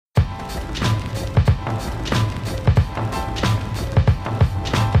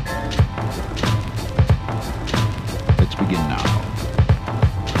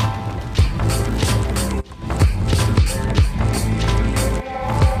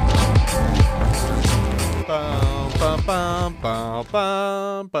bum bum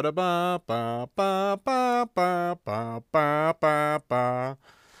bum ba da ba ba ba ba ba ba ba ba ba.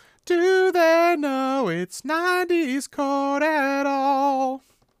 Do they know it's 90s chord at all?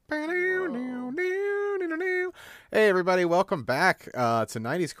 Whoa. Hey everybody, welcome back to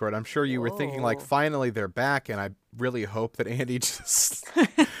 90s chord. I'm sure you were thinking like, Whoa. finally they're back, and I really hope that Andy just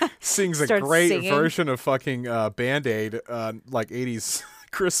sings a Starts great singing. version of fucking Band-Aid, like 80s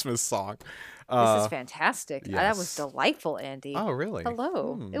Christmas song. This is fantastic. That was Yes. delightful, Andy. Oh, really?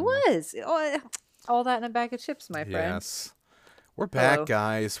 Hello. It was. All that in a bag of chips, my friend. Yes. We're back, Hello.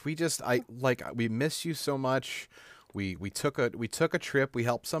 guys. We miss you so much. We took a trip. We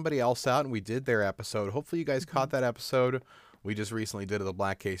helped somebody else out, and we did their episode. Hopefully, you guys caught that episode. We just recently did the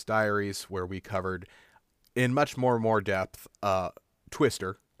Black Case Diaries, where we covered in much more depth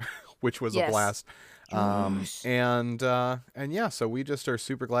Twister, which was a Yes. blast. And yeah, so we just are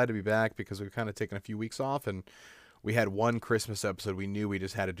super glad to be back because we've kind of taken a few weeks off, and we had one Christmas episode we knew we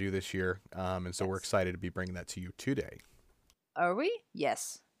just had to do this year, and so we're Yes. excited to be bringing that to you today. Are we?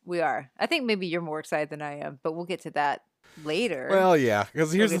 Yes, we are. I think maybe you're more excited than I am, but we'll get to that later. Well, yeah,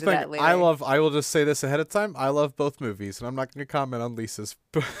 because here's get the to thing. that later. I will just say this ahead of time. I love both movies, and I'm not going to comment on Lisa's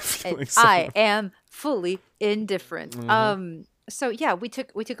And feelings. I am fully indifferent. Mhm. So yeah, we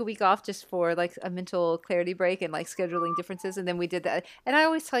took a week off just for like a mental clarity break and like scheduling differences, and then we did that. And I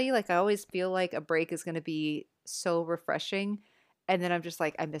always tell you, like, I always feel like a break is going to be so refreshing, and then I'm just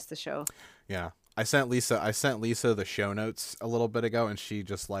like, I miss the show. Yeah, I sent Lisa the show notes a little bit ago, and she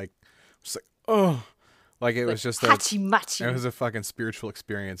just like oh, like it Like was just hachi machi. it was a fucking spiritual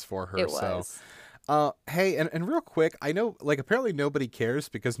experience for her. It So was. hey, and real quick, I know, like, apparently nobody cares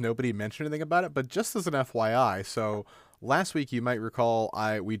because nobody mentioned anything about it, but just as an FYI, so last week you might recall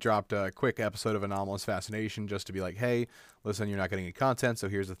we dropped a quick episode of Anomalous Fascination just to be like, hey, listen, you're not getting any content, so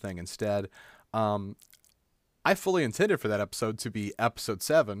here's the thing instead. I fully intended for that episode to be episode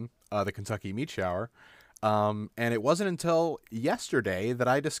 7, the Kentucky Meat Shower, and it wasn't until yesterday that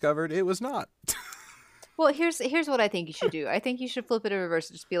I discovered it was not. Well, here's what I think you should do. I think you should flip it in reverse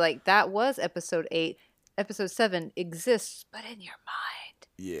and just be like, that was episode 8. Episode 7 exists, but in your mind.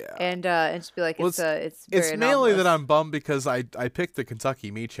 Yeah. And just be like, Well, it's very it's mainly that anomalous. I'm bummed because I picked the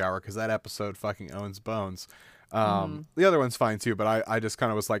Kentucky Meat Shower because that episode fucking owns bones. The other one's fine too, but I just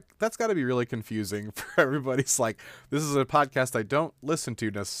kind of was like, that's got to be really confusing for everybody. It's like, this is a podcast I don't listen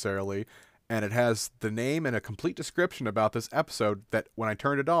to necessarily, and it has the name and a complete description about this episode that when I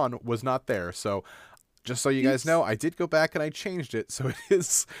turned it on was not there. So just so you guys know, I did go back and I changed it.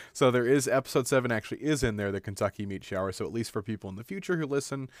 So there is episode 7 actually is in there, the Kentucky Meat Shower. So at least for people in the future who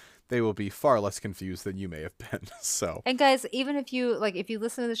listen, they will be far less confused than you may have been. So, And guys, even if you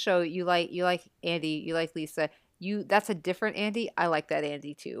listen to the show, you like Andy, you like Lisa, that's a different Andy. I like that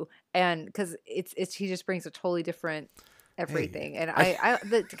Andy too, and because it's he just brings a totally different everything. And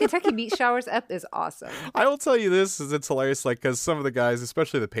the Kentucky Meat Showers ep is awesome. I will tell you this, is it's hilarious, like, because some of the guys,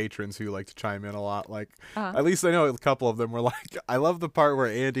 especially the patrons who like to chime in a lot, like, Uh-huh. at least I know a couple of them were like, I love the part where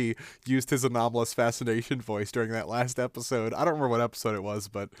Andy used his Anomalous Fascination voice during that last episode. I don't remember what episode it was,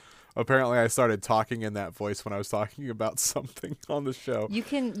 but apparently I started talking in that voice when I was talking about something on the show. You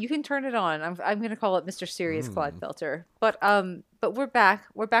can turn it on. I'm gonna call it Mr. Serious Hmm. Clodfelter. But we're back.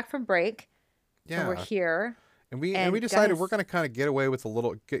 We're back from break. And we're Yeah. here. And we And decided guys- we're going to kind of get away with a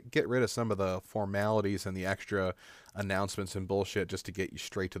little, get rid of some of the formalities and the extra announcements and bullshit just to get you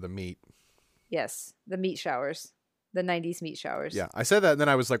straight to the meat. Yes, the meat showers. The 90s meat showers. Yeah, I said that, and then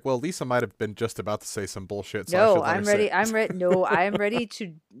I was like, well, Lisa might have been just about to say some bullshit, so I should No, let her I'm say ready. it. I'm ready. No, I am ready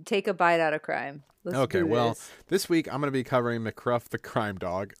to take a bite out of crime. Let's Okay, do well, this. this week I'm going to be covering McCruff the Crime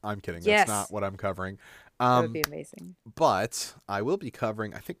Dog. I'm kidding. Yes. That's not what I'm covering. That would be amazing. But I will be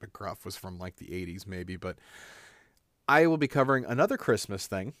covering, I think McCruff was from like the 80s maybe, but I will be covering another Christmas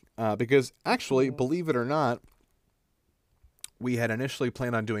thing because actually, believe it or not, we had initially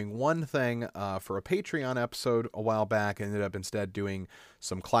planned on doing one thing for a Patreon episode a while back, and ended up instead doing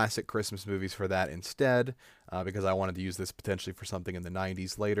some classic Christmas movies for that instead because I wanted to use this potentially for something in the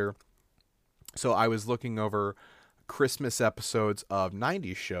 90s later. So I was looking over Christmas episodes of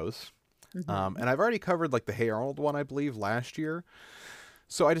 90s shows, and I've already covered like the Hey Arnold one, I believe, last year.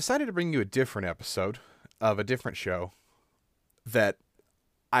 So I decided to bring you a different episode of a different show that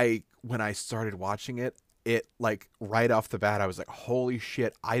when I started watching it, like right off the bat, I was like, holy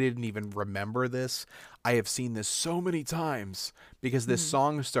shit, I didn't even remember this. I have seen this so many times because this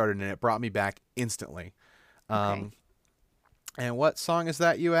song started and it brought me back instantly. Okay. And what song is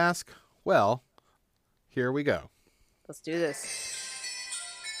that, you ask? Well, here we go. Let's do this.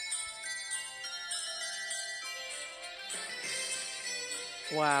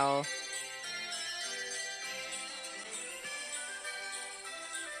 Wow.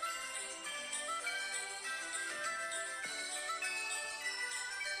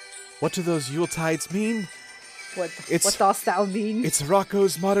 What do those Yuletides mean? What dost thou mean? It's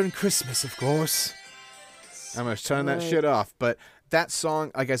Rocco's Modern Christmas, of course. I'm gonna turn that shit off. But that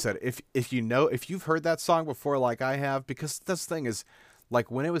song, like I said, if you've heard that song before, like I have, because this thing is, like,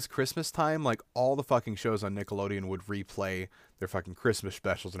 when it was Christmas time, like, all the fucking shows on Nickelodeon would replay their fucking Christmas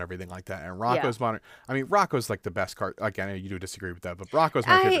specials and everything like that. And Rocco's Modern, I mean, Rocco's like the best like, I know you do disagree with that, but Rocco's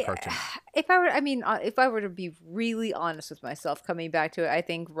my favorite cartoon. If I were to be really honest with myself, coming back to it, I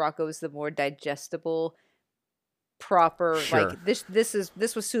think Rocco's the more digestible, proper, Sure. like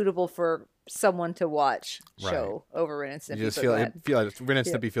this was suitable for someone to watch show over Ren and Stimpy. You just feel like Ren and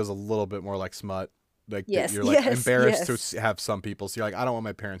Stimpy feels a little bit more like smut. Like, you're like embarrassed to have some people. So you're like, I don't want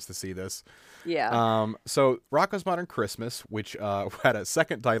my parents to see this. Yeah. So Rocco's Modern Christmas, which had a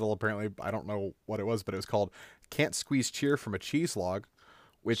second title, apparently, I don't know what it was, but it was called Can't Squeeze Cheer from a Cheese Log,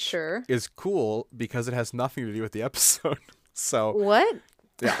 which is cool because it has nothing to do with the episode. So what?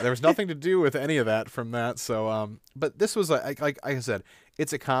 Yeah, there was nothing to do with any of that from that. So, but this was like I said,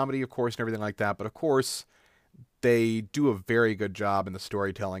 it's a comedy, of course, and everything like that. But of course, they do a very good job in the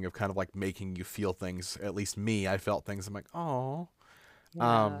storytelling of kind of like making you feel things. At least me, I felt things. I'm like, oh.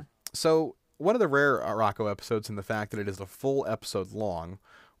 Yeah. So one of the rare Rocco episodes in the fact that it is a full episode long,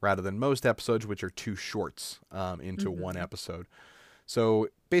 rather than most episodes, which are two shorts into one episode. So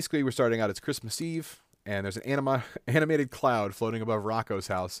basically, we're starting out. It's Christmas Eve. And there's an animated cloud floating above Rocco's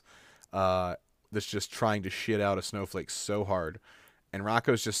house that's just trying to shit out a snowflake so hard. And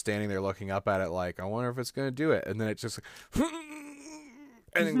Rocco's just standing there looking up at it like, I wonder if it's going to do it. And then it just like,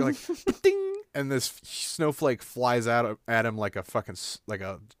 and then like, ding, and this snowflake flies out at him like a fucking, like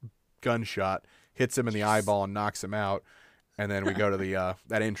a gunshot, hits him in the eyeball and knocks him out. And then we go to the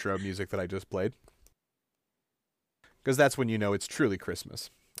that intro music that I just played. Because that's when you know it's truly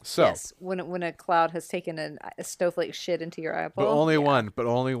Christmas. So, yes, when a cloud has taken a snowflake shit into your eyeball. But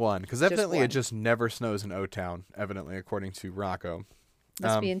only one. Because evidently it just never snows in O-Town, evidently, according to Rocco.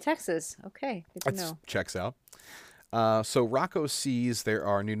 Must be in Texas. Okay, good to know. Checks out. So Rocco sees there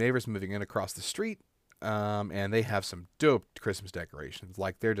are new neighbors moving in across the street, and they have some dope Christmas decorations.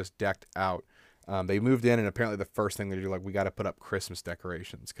 Like, they're just decked out. They moved in, and apparently the first thing they do, like, we got to put up Christmas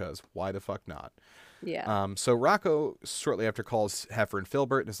decorations, because why the fuck not? Yeah. So Rocco shortly after calls Heifer and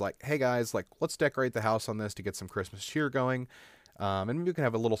Filbert and is like, hey guys, like, let's decorate the house on this to get some Christmas cheer going. And maybe we can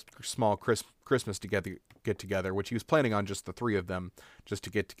have a little small Christmas get together, which he was planning on just the three of them, just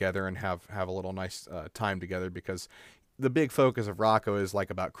to get together and have a little nice time together, because the big focus of Rocco is like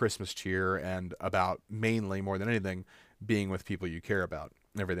about Christmas cheer and about, mainly more than anything, being with people you care about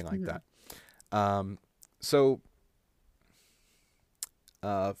and everything like that. So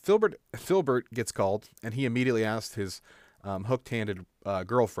Filbert gets called, and he immediately asked his hooked-handed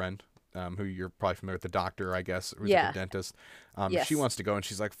girlfriend, who you're probably familiar with, the doctor, I guess, who's like a dentist. Yes. She wants to go, and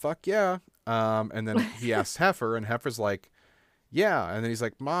she's like, fuck yeah. And then he asks Heifer, and Heifer's like, yeah. And then he's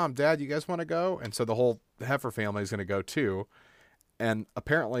like, Mom, Dad, you guys want to go? And so the whole Heifer family is going to go too. And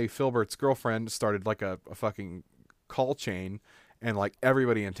apparently Filbert's girlfriend started like a fucking call chain, and like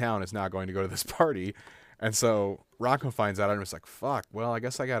everybody in town is now going to go to this party. And so Rocco finds out, and it's like, fuck, well, I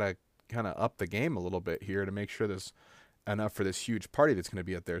guess I got to kind of up the game a little bit here to make sure there's enough for this huge party that's going to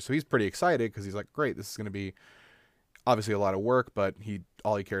be up there. So he's pretty excited because he's like, great, this is going to be obviously a lot of work, but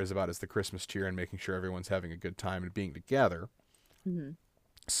all he cares about is the Christmas cheer and making sure everyone's having a good time and being together.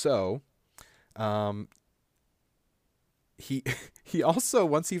 So he also,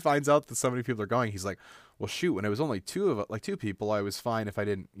 once he finds out that so many people are going, he's like, well, shoot, when it was only two people, I was fine if I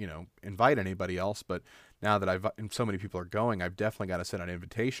didn't, invite anybody else. But now that so many people are going, I've definitely got to send out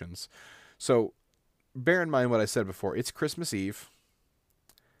invitations. So bear in mind what I said before. It's Christmas Eve,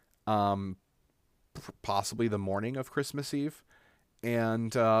 possibly the morning of Christmas Eve.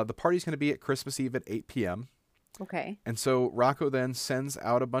 And the party's going to be at Christmas Eve at 8 p.m. Okay. And so Rocco then sends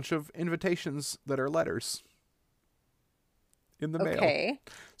out a bunch of invitations that are letters in the mail. Okay.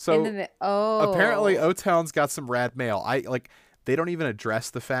 So apparently O-Town's got some rad mail. They don't even address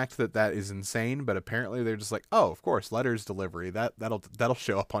the fact that is insane, but apparently they're just like, oh, of course, letters delivery. That'll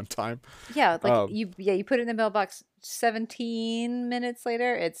show up on time. Yeah, like you put it in the mailbox, 17 minutes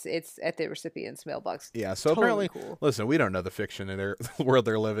later, it's at the recipient's mailbox. Yeah, so totally apparently, cool. Listen, we don't know the fiction in the world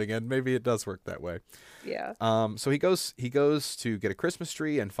they're living in. Maybe it does work that way. Yeah. So he goes to get a Christmas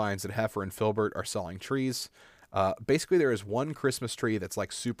tree and finds that Heifer and Filbert are selling trees. Basically, there is one Christmas tree that's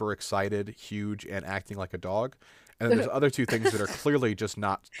like super excited, huge, and acting like a dog. And then there's other two things that are clearly just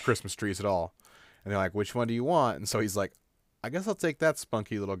not Christmas trees at all. And they're like, which one do you want? And so he's like, I guess I'll take that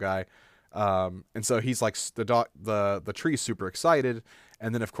spunky little guy. And so he's like, the tree's super excited.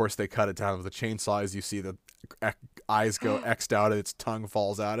 And then, of course, they cut it down with a chainsaw as you see the eyes go X'd out and its tongue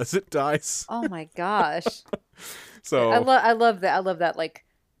falls out as it dies. Oh my gosh. So I love that. I love that like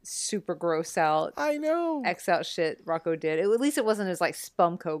super gross out I know. X out shit Rocco did. At least it wasn't as like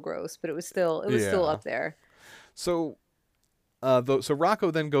Spumco gross, but it was still Yeah. up there. So so Rocco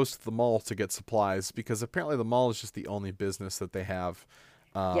then goes to the mall to get supplies because apparently the mall is just the only business that they have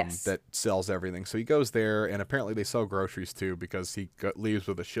Yes. that sells everything. So he goes there, and apparently they sell groceries too because leaves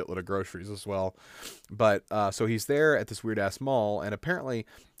with a shitload of groceries as well. But so he's there at this weird ass mall, and apparently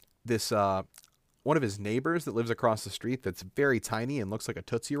this one of his neighbors that lives across the street that's very tiny and looks like a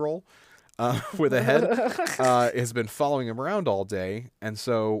Tootsie Roll with a head has been following him around all day. And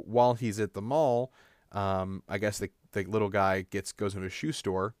so while he's at the mall, I guess the little guy goes into a shoe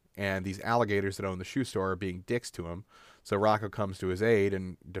store, and these alligators that own the shoe store are being dicks to him. So Rocco comes to his aid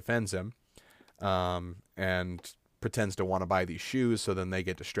and defends him, and pretends to want to buy these shoes. So then they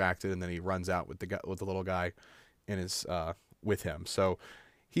get distracted, and then he runs out with the little guy in his with him. So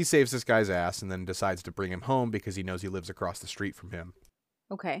he saves this guy's ass, and then decides to bring him home because he knows he lives across the street from him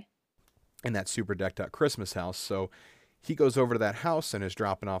Okay. in that super decked out Christmas house. So he goes over to that house and is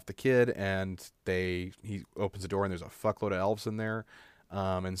dropping off the kid, and he opens the door, and there's a fuckload of elves in there.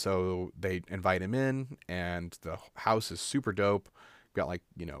 And so they invite him in, and the house is super dope. Got like,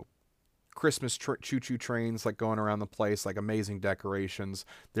 Christmas choo-choo trains like going around the place, like amazing decorations.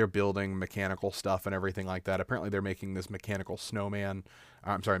 They're building mechanical stuff and everything like that. Apparently they're making this mechanical snowman,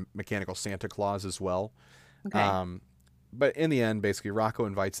 mechanical Santa Claus as well. Okay. But in the end, basically Rocco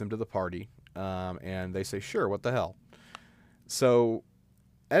invites them to the party, and they say, sure, what the hell? So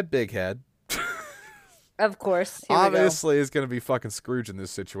Ed Bighead Of course. Here we go. obviously is going to be fucking Scrooge in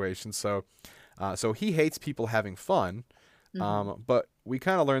this situation. So he hates people having fun. Hmm. But we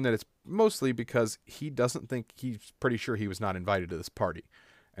kind of learn that it's mostly because he's pretty sure he was not invited to this party.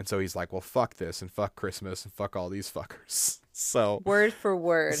 And so he's like, well, fuck this and fuck Christmas and fuck all these fuckers. So, Word for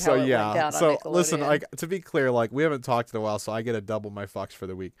word, so how it went yeah. down on So listen, Nickelodeon. like, to be clear, like, we haven't talked in a while, so I get to double my fucks for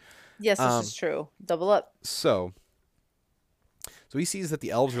the week. Yes, this Um, is true. Double up. so he sees that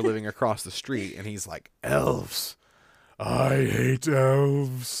the elves are living across the street, and he's like, elves. I hate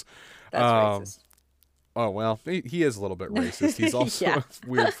elves. That's Um, racist. oh, well, he is a little bit racist. He's also Yeah. a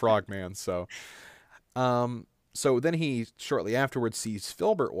weird frog man, so. So then he shortly afterwards sees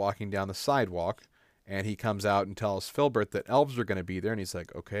Filbert walking down the sidewalk, and he comes out and tells Filbert that elves are going to be there, and he's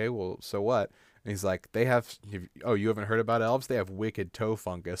like, okay, well, so what? And he's like, you haven't heard about elves? They have wicked toe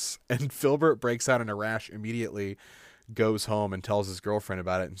fungus. And Filbert breaks out in a rash immediately, goes home and tells his girlfriend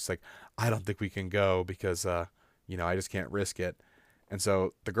about it, and she's like, I don't think we can go because, I just can't risk it. And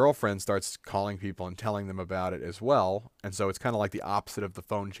so the girlfriend starts calling people and telling them about it as well. And so it's kind of like the opposite of the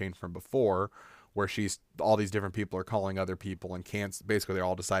phone chain from before, where all these different people are calling other people and basically they're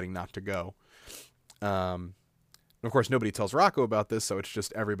all deciding not to go. Of course, nobody tells Rocco about this, so it's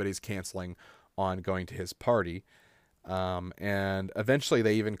just everybody's canceling on going to his party. And eventually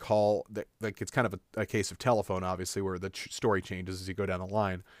they even call, like, it's kind of a case of telephone, obviously, where the story changes as you go down the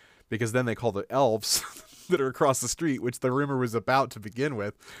line, because then they call the elves that are across the street, which the rumor was about to begin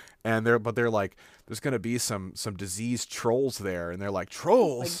with. And they're like, there's going to be some diseased trolls there. And they're like, My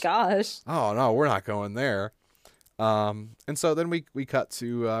trolls? gosh. Oh no, we're not going there. And so then we cut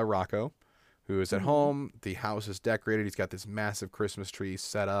to Rocco, who is at Hmm. home. The house is decorated. He's got this massive Christmas tree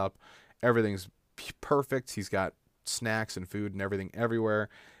set up. Everything's perfect. He's got snacks and food and everything everywhere.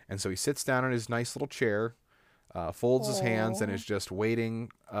 And so he sits down in his nice little chair, folds his hands, and Oh. is just waiting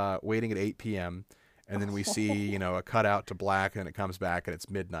at 8 p.m. And then we see, a cutout to black, and it comes back, and it's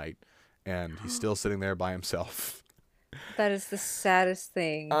midnight, and he's still sitting there by himself. That is the saddest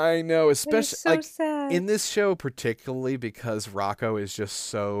thing. I know, That is especially so like sad. in this show, particularly because Rocco is just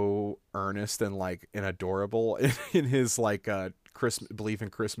so earnest and adorable in his Christmas belief in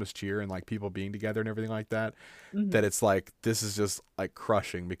Christmas cheer and like people being together and everything like that. That Hmm. it's like this is just like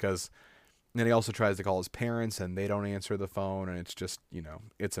crushing because then he also tries to call his parents and they don't answer the phone, and it's just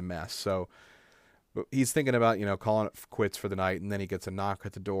it's a mess. So but he's thinking about calling it quits for the night, and then he gets a knock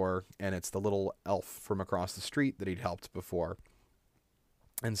at the door, and it's the little elf from across the street that he'd helped before.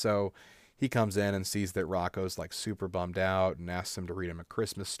 And so he comes in and sees that Rocco's like super bummed out and asks him to read him a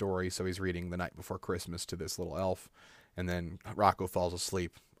Christmas story. So he's reading The Night Before Christmas to this little elf. And then Rocco falls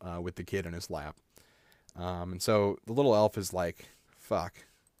asleep with the kid in his lap. And so the little elf is like, fuck.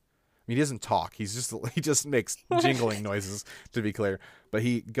 I mean, he doesn't talk. He just makes jingling noises, to be clear. But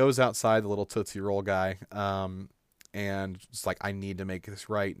he goes outside, the little Tootsie Roll guy, and it's like, I need to make this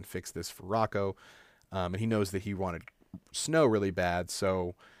right and fix this for Rocco. And he knows that he wanted snow really bad,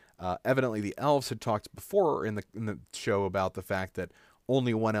 so evidently the elves had talked before in the show about the fact that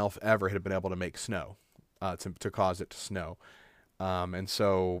only one elf ever had been able to make snow. to cause it to snow. And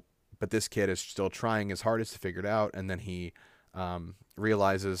so, but this kid is still trying his hardest to figure it out, and then he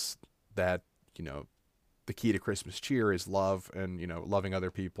realizes that, you know, the key to Christmas cheer is love and, you know, loving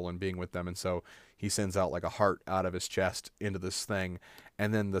other people and being with them. And so he sends out like a heart out of his chest into this thing.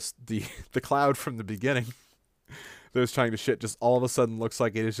 And then the cloud from the beginning that was trying to shit just all of a sudden looks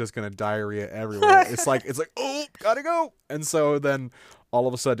like it is just going to diarrhea everywhere. it's like, oh, gotta go. And so then all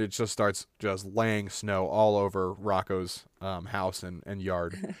of a sudden it just starts just laying snow all over Rocco's house and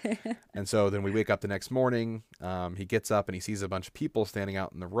yard. And so then we wake up the next morning. He gets up and he sees a bunch of people standing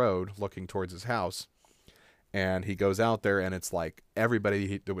out in the road looking towards his house. And he goes out there, and it's like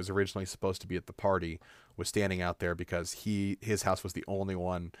everybody that was originally supposed to be at the party was standing out there because his house was the only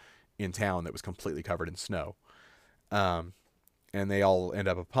one in town that was completely covered in snow. And they all end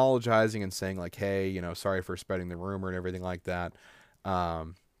up apologizing and saying like, hey, you know, sorry for spreading the rumor and everything like that.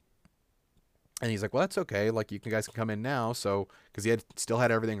 And he's like, well, that's okay. Like, you guys can come in now. So, because he still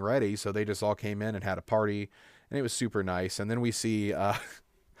had everything ready. So they just all came in and had a party, and it was super nice. And then we see the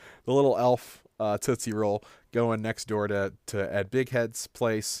little elf Tootsie Roll going next door to Ed Bighead's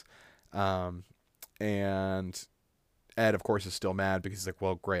place. And Ed, of course, is still mad because he's like,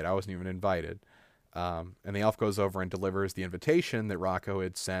 well, great, I wasn't even invited. And the elf goes over and delivers the invitation that Rocco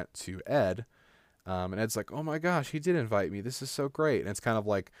had sent to Ed. And Ed's like, oh my gosh, he did invite me. This is so great. And it's kind of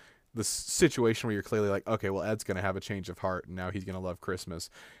like this situation where you're clearly like, okay, well, Ed's going to have a change of heart and now he's going to love Christmas.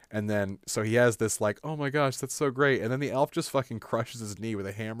 And then, so he has this like, oh my gosh, that's so great. And then the elf just fucking crushes his knee with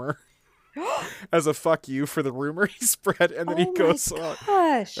a hammer as a fuck you for the rumor he spread. And then he goes,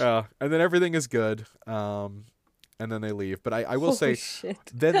 gosh. and then everything is good. And then they leave. But I will say, shit.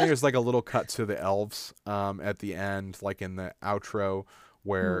 Then there's like a little cut to the elves at the end, like in the outro,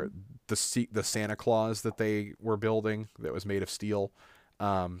 where the Santa Claus that they were building that was made of steel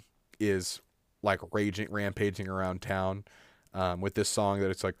is like rampaging around town with this song that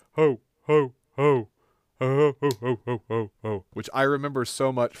it's like, ho, ho, ho, ho, ho, ho, ho, ho, ho, which I remember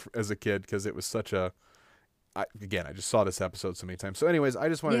so much as a kid because it was such a, I just saw this episode so many times. So anyways, I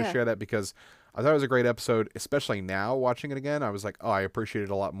just wanted to share that because I thought it was a great episode, especially now watching it again. I was like, oh, I appreciate it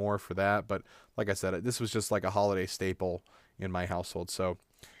a lot more for that. But like I said, this was just like a holiday staple in my household. So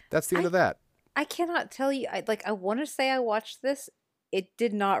that's the end of that. I cannot tell you. I want to say I watched this. It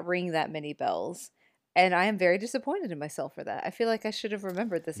did not ring that many bells. And I am very disappointed in myself for that. I feel like I should have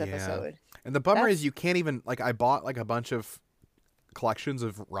remembered this episode. And the bummer is you can't even, like, I bought like a bunch of collections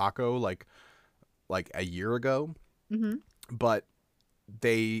of Rocco like a year ago. Mm-hmm. But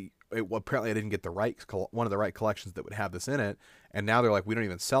apparently I didn't get one of the right collections that would have this in it. And now they're like, we don't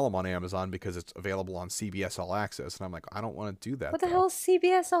even sell them on Amazon because it's available on CBS All Access. And I'm like, I don't want to do that. What the hell is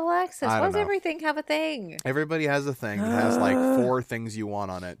CBS All Access? Why does everything have a thing? Everybody has a thing that has like 4 things you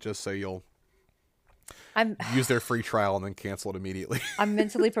want on it, just so you'll use their free trial and then cancel it immediately. I'm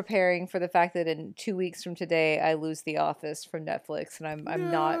mentally preparing for the fact that in 2 weeks from today, I lose The Office from Netflix. And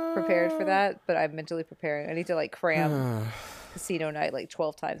I'm not prepared for that, but I'm mentally preparing. I need to like cram Casino Night like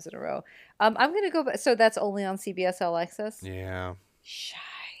 12 times in a row. I'm going to go back. So that's only on CBS All Access? Yeah.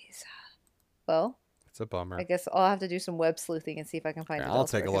 Scheiße. Well, it's a bummer. I guess I'll have to do some web sleuthing and see if I can find it. I'll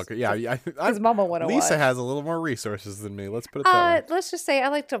take a look. Yeah. Because Mama want to watch. Lisa has a little more resources than me. Let's put it that way. Let's just say I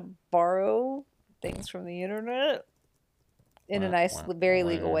like to borrow things from the internet in a nice, very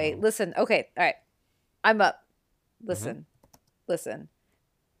legal way. Listen. Okay. All right. I'm up. Listen.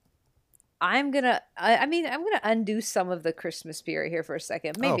 I'm gonna undo some of the Christmas spirit here for a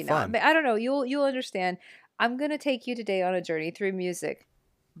second. Maybe not. I don't know. You'll understand. I'm gonna take you today on a journey through music,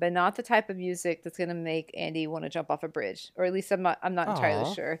 but not the type of music that's gonna make Andy want to jump off a bridge. Or at least I'm not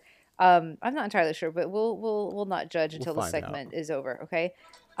entirely sure. I'm not entirely sure, but we'll not judge until the segment is over. Okay.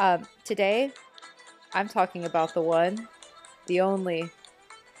 Today, I'm talking about the one, the only,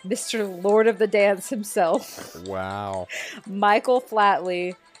 Mr. Lord of the Dance himself. Wow. Michael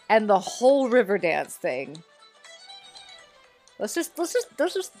Flatley. And the whole Riverdance thing. Let's just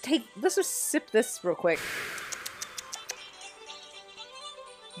sip this real quick.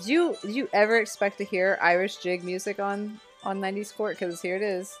 Do you ever expect to hear Irish jig music on 90s Court? Because here it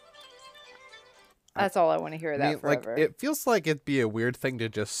is. That's all I want to hear that forever. Like, it feels like it'd be a weird thing to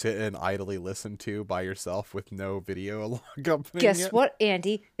just sit and idly listen to by yourself with no video accompanying Guess what,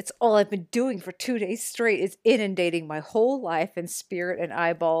 Andy? It's all I've been doing for 2 days straight is inundating my whole life and spirit and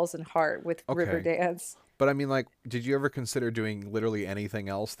eyeballs and heart with Riverdance. But I mean, like, did you ever consider doing literally anything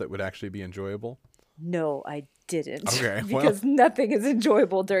else that would actually be enjoyable? No, I didn't. Okay, because nothing is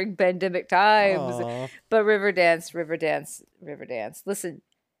enjoyable during pandemic times. Aww. But Riverdance. Listen,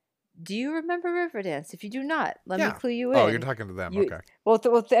 Do you remember Riverdance? If you do not, let me Yeah. clue you Oh, you're in. talking to them. You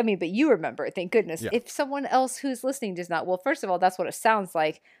Okay. I mean, but you remember it, thank goodness. Yeah. If someone else who's listening does not, well, first of all, that's what it sounds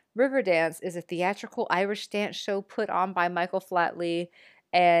like. Riverdance is a theatrical Irish dance show put on by Michael Flatley.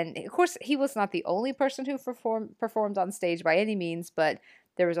 And of course, he was not the only person who performed on stage by any means, but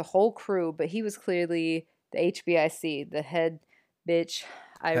there was a whole crew. But he was clearly the HBIC, the Head boy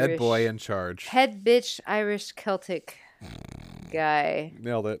Irish, in charge. head bitch Irish Celtic guy.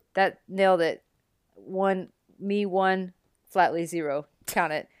 Nailed it. That nailed it. One, Flatley zero.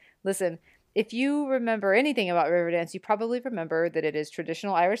 Count it. Listen, if you remember anything about Riverdance, you probably remember that it is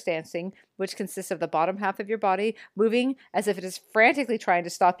traditional Irish dancing, which consists of the bottom half of your body moving as if it is frantically trying to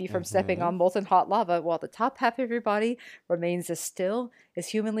stop you from stepping on molten hot lava, while the top half of your body remains as still as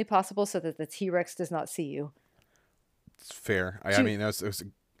humanly possible so that the T-Rex does not see you. It's fair. I mean,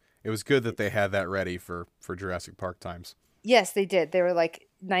 it was good that they had that ready for Jurassic Park times. Yes, they did. They were like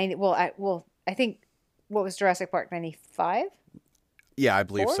 90. I think, what was Jurassic Park, 95? Yeah, I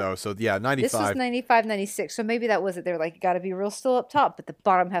believe 4? so. So yeah, This was 95. 95, 96. So maybe that was it. They were like, got to be real still up top, but the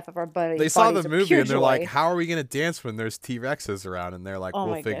bottom half of our body. They saw the bodies are movie pure and they're joy. like, "How are we gonna dance when there's T-Rexes around?" And they're like, Oh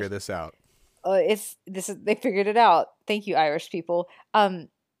 "We'll my figure gosh. this out." They figured it out. Thank you, Irish people.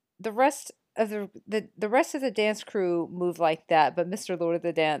 The rest of the rest of the dance crew moved like that, but Mr. Lord of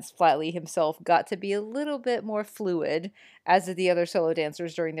the Dance, Flatley himself, got to be a little bit more fluid, as did the other solo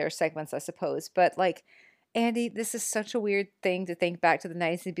dancers during their segments, I suppose. But like, Andy, this is such a weird thing to think back to the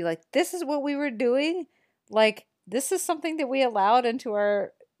 90s and be like, this is what we were doing? Like, this is something that we allowed into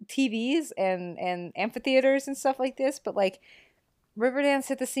our TVs and amphitheaters and stuff like this, but like, Riverdance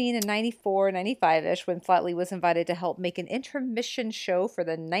hit the scene in 94, 95-ish when Flatley was invited to help make an intermission show for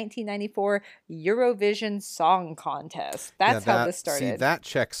the 1994 Eurovision Song Contest. That's how this started. See, that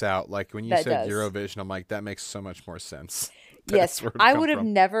checks out. Like when you That said does. Eurovision, I'm like, that makes so much more sense. Yes, That's where it I come would have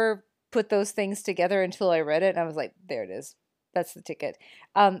from. never put those things together until I read it, and I was like, there it is. That's the ticket.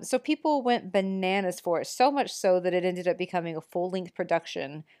 So people went bananas for it, so much so that it ended up becoming a full-length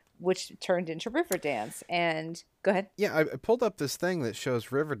production, which turned into Riverdance. And go ahead. Yeah, I pulled up this thing that shows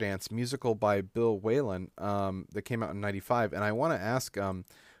Riverdance musical by Bill Whalen that came out in '95, and I want to ask,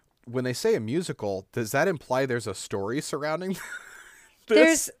 when they say a musical, does that imply there's a story surrounding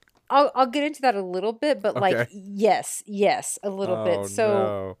this? I'll get into that a little bit, but like, Okay. yes, a little Oh, bit. So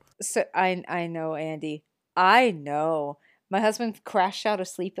no. so I know, Andy. I know. My husband crashed out of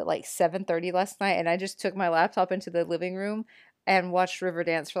sleep at like 7:30 last night, and I just took my laptop into the living room and watched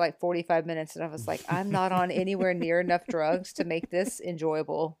Riverdance for like 45 minutes, and I was like, I'm not on anywhere near enough drugs to make this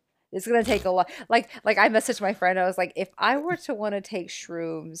enjoyable. It's gonna take a lot. Like I messaged my friend. I was like, if I were to want to take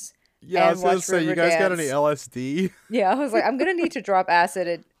shrooms Yeah, I and was gonna watch say, you guys got any Riverdance, LSD? yeah, I was like, I'm gonna need to drop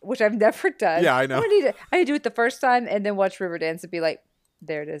acid, which I've never done. Yeah, I know. I need to do it the first time and then watch Riverdance and be like,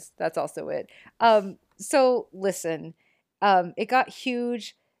 there it is. That's also it. So listen, it got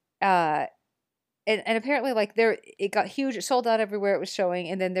huge, and apparently like it got huge. It sold out everywhere it was showing,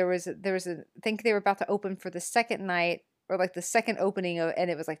 and then there was I think they were about to open for the second night or like the second opening of, and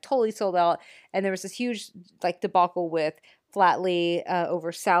it was like totally sold out, and there was this huge like debacle with Flatley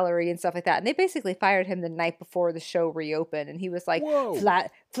over salary and stuff like that. And they basically fired him the night before the show reopened. And he was like, Whoa.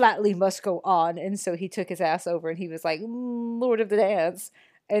 Flatley must go on. And so he took his ass over and he was like, Lord of the Dance.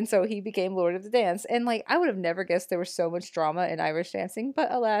 And so he became Lord of the Dance. And like, I would have never guessed there was so much drama in Irish dancing, but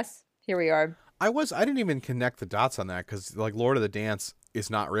alas, here we are. I didn't even connect the dots on that because like Lord of the Dance is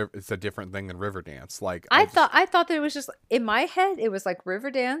not it's a different thing than Riverdance. Like I thought that it was just, in my head, it was like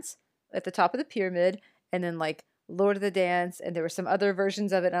Riverdance at the top of the pyramid, and then like Lord of the Dance, and there were some other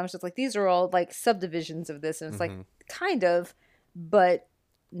versions of it, and I was just like, these are all like subdivisions of this, and it's like kind of, but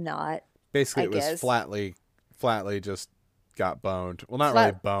not. Basically, I it was guess. Flatley just got boned. Well, not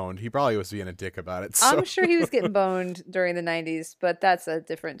really boned. He probably was being a dick about it. So. I'm sure he was getting boned during the 90s, but that's a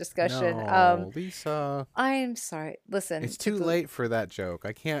different discussion. No, Lisa. I'm sorry. Listen, It's too late for that joke.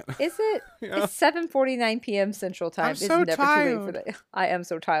 I can't. Is it? Yeah. It's 7:49 p.m. Central Time. I'm It's so never too late for tired. that. I am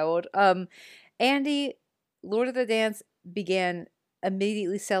so tired. Andy, Lord of the Dance began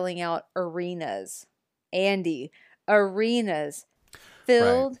immediately selling out arenas. Andy, arenas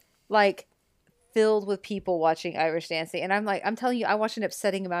filled filled with people watching Irish dancing. And I'm telling you, I watched an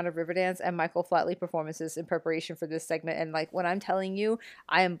upsetting amount of Riverdance and Michael Flatley performances in preparation for this segment. And like, when I'm telling you,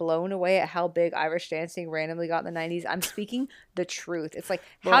 I am blown away at how big Irish dancing randomly got in the 90s. I'm speaking the truth. It's like,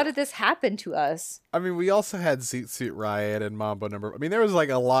 how did this happen to us? I mean, we also had Zoot Suit Riot and Mambo Number. I mean, there was like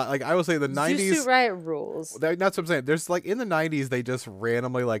a lot. Like I would say, the '90s. Zoot Suit Riot rules. That's what I'm saying. There's like in the '90s, they just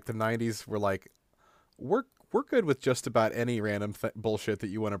randomly like the '90s were like, we're we're good with just about any random bullshit that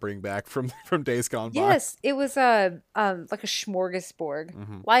you want to bring back from from days gone by. Yes, it was like a smorgasbord.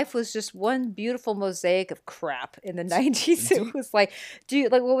 Hmm. Life was just one beautiful mosaic of crap in the 90s. Do you, It was like, do you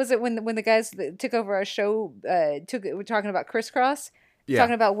like what was it when the guys that took over our show we're talking about crisscross, yeah,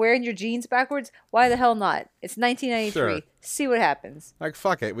 talking about wearing your jeans backwards? Why the hell not? It's sure. 1993. See what happens. Like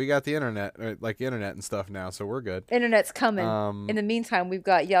fuck it, we got the internet, like internet and stuff now, so we're good. Internet's coming. In Um, the meantime, we've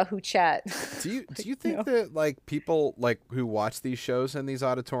got Yahoo Chat. do you You think know? that like people like who watch these shows in these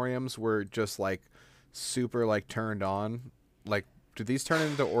auditoriums were just like super like turned on? Like, did these turn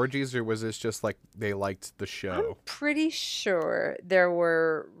into orgies, or was this just like they liked the I'm show? pretty sure there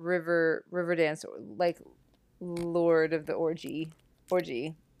were Riverdance like Lord of the Orgy. I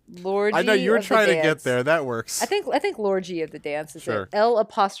know Lorgy you were of the trying to get dance. there. That works. I think Lorgy of the dance is it. Sure. L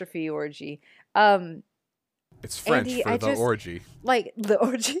apostrophe orgy. Um It's French Andy, for I the just orgy. like the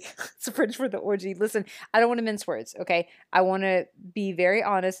orgy. It's French for the orgy. Listen, I don't want to mince words, okay? I want to be very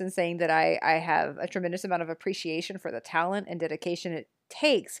honest in saying that I have a tremendous amount of appreciation for the talent and dedication it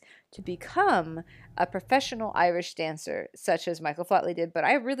takes to become a professional Irish dancer, such as Michael Flatley did. But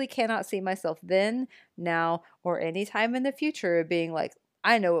I really cannot see myself then, now, or any time in the future being like,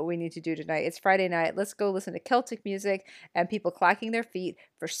 I know what we need to do tonight. It's Friday night. Let's go listen to Celtic music and people clacking their feet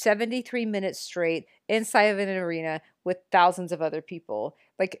for 73 minutes straight inside of an arena with thousands of other people.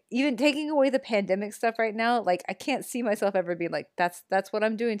 Like even taking away the pandemic stuff right now, like I can't see myself ever being like, that's what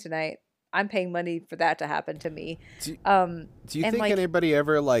I'm doing tonight. I'm paying money for that to happen to me. Do, Um do you and think like anybody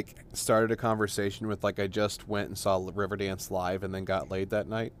ever like started a conversation with like I just went and saw Riverdance live and then got laid that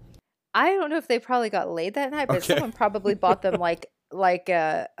night? I don't know if they probably got laid that night, but Okay. someone probably bought them like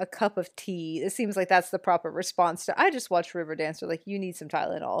a cup of tea. It seems like that's the proper response to I just watched Riverdance. They're like, you need some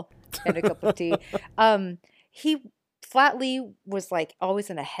Tylenol and a cup of tea. He Flatley was like always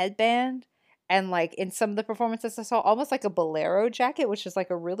in a headband and like in some of the performances I saw almost like a bolero jacket, which is like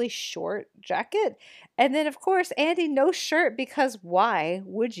a really short jacket. And then of course Andy no shirt because why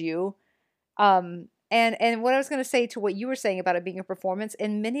would you? And what I was going to say to what you were saying about it being a performance,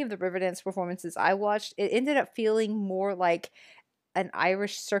 in many of the Riverdance performances I watched, it ended up feeling more like an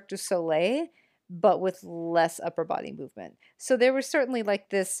Irish Cirque du Soleil, but with less upper body movement. So there was certainly like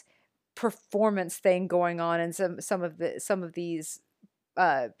this performance thing going on in some of these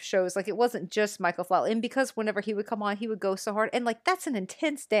shows. Like it wasn't just Michael Flatley, and because whenever he would come on he would go so hard, and like that's an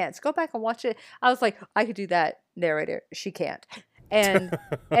intense dance. Go back and watch it. I was like, I could do that. Narrator, she can't.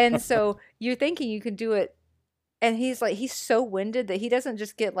 And so you're thinking you can do it, and he's so winded that he doesn't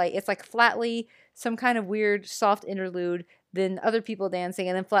just get like, it's like Flatley, some kind of weird soft interlude, then other people dancing,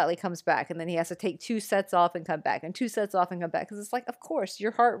 and then Flatley comes back, and then he has to take 2 sets off and come back, and 2 sets off and come back, because it's like, of course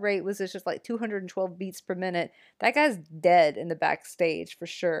your heart rate was just like 212 beats per minute. That guy's dead in the backstage for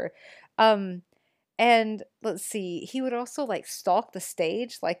sure. um and let's see, he would also like stalk the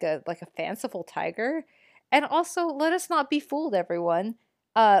stage like a fanciful tiger. And also, let us not be fooled, everyone.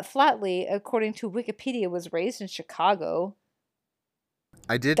 Flatley, according to Wikipedia, was raised in Chicago.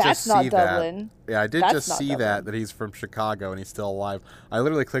 I did just That's not see that. Dublin. Yeah, I did That's just not see that Dublin. that he's from Chicago and he's still alive. I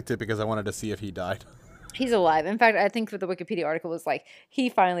literally clicked it because I wanted to see if he died. He's alive. In fact, I think for the Wikipedia article was like he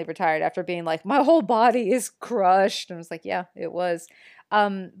finally retired after being like, my whole body is crushed. And I was like, yeah, it was.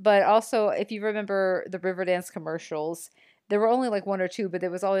 But also, if you remember the Riverdance commercials, there were only like one or two, but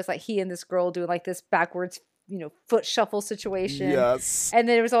there was always like he and this girl doing like this backwards, foot shuffle situation. Yes. And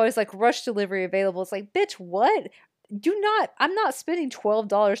then it was always like rush delivery available. It's like, bitch, what? I'm not spending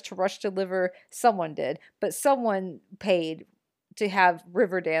 $12 to rush deliver. Someone did, but someone paid to have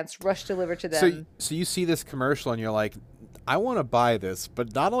Riverdance rush deliver to them. So you see this commercial and you're like, I want to buy this,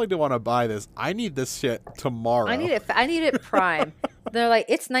 but not only do I want to buy this, I need this shit tomorrow. I need it prime. They're like,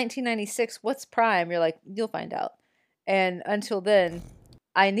 it's 1996. What's prime? You're like, you'll find out. And until then,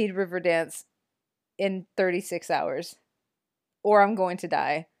 I need Riverdance in 36 hours or I'm going to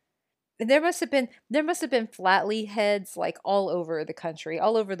die. And there must have been Flatley heads like all over the country,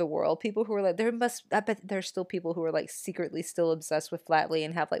 all over the world. People who were like, I bet there's still people who are like secretly still obsessed with Flatley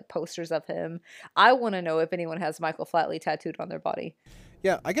and have like posters of him. I want to know if anyone has Michael Flatley tattooed on their body.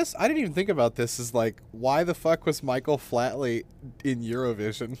 Yeah, I guess I didn't even think about this as like, why the fuck was Michael Flatley in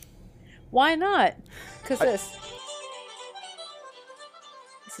Eurovision? Why not? Because I, this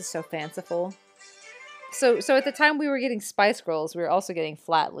is so fanciful. So at the time we were getting Spice Girls, we were also getting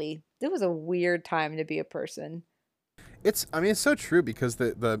Flatley. It was a weird time to be a person. it's so true because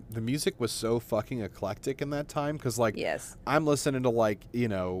the music was so fucking eclectic in that time because like Yes. I'm listening to like,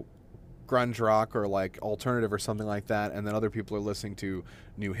 grunge rock or like alternative or something like that, and then other people are listening to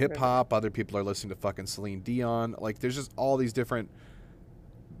new hip hop, other people are listening to fucking Celine Dion. Like there's just all these different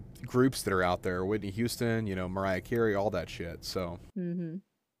groups that are out there. Whitney Houston, Mariah Carey, all that shit. So Mm-hmm.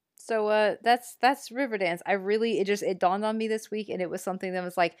 So that's Riverdance. It dawned on me this week, and it was something that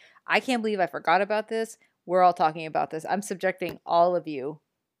was like, I can't believe I forgot about this. We're all talking about this. I'm subjecting all of you,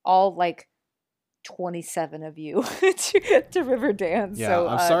 all like 27 of you, to Riverdance. yeah, So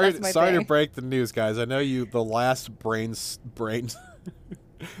I'm sorry. that's my Sorry to thing. break the news, guys. I know the last brain, the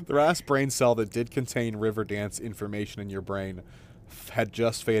last brain cell that did contain Riverdance information in your brain had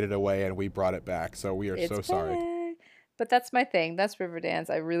just faded away, and we brought it back. So we are It's so sorry. back. But that's my thing. That's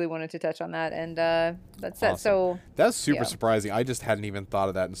Riverdance. I really wanted to touch on that, and that's it. Awesome. So That's super yeah, surprising. I just hadn't even thought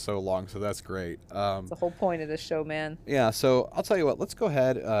of that in so long. So that's great. it's the whole point of this show, man. Yeah, so I'll tell you what. Let's go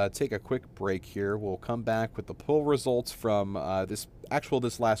ahead, take a quick break here. We'll come back with the poll results from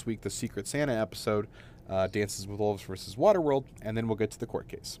this last week, the Secret Santa episode, Dances with Wolves versus Waterworld, and then we'll get to the court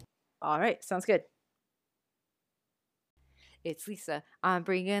case. All right, sounds good. It's Lisa. I'm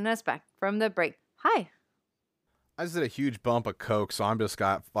bringing us back from the break. Hi. I just did a huge bump of coke, so I'm just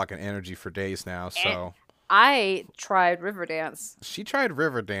got fucking energy for days now. So I tried Riverdance. she tried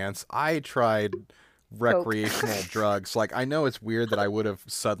Riverdance. I tried recreational drugs. Like, I know it's weird that I would have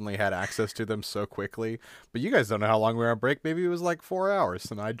suddenly had access to them so quickly, but you guys don't know how long we were on break. Maybe it was like 4 hours,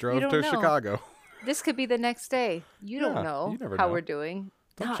 and I drove don't to know. Chicago. This could be the next day. You Yeah, don't know you never how know. we're doing.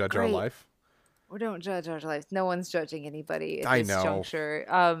 Don't Not judge our great. life. We don't judge our lives. No one's judging anybody at I this know. juncture.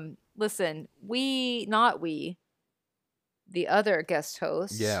 Listen, the other guest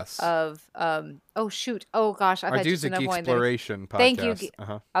hosts Yes. of oh shoot, oh gosh, I've Our had Dudes just at enough Geek wine. Exploration podcast. Thank you.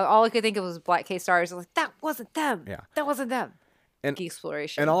 Uh-huh. All I could think of was Black K Stars. I was like, that wasn't them. Yeah. That wasn't them. And- Geek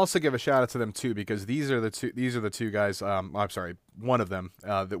Exploration. And I'll also give a shout out to them too, because these are the two guys. I'm sorry, one of them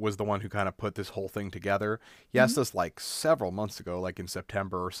that was the one who kind of put this whole thing together. He asked us like several months ago, like in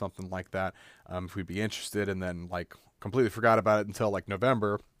September or something like that, if we'd be interested, and then like completely forgot about it until like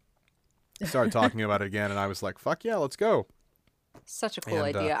November. Started talking about it again, and I was like, "Fuck yeah, let's go!" Such a cool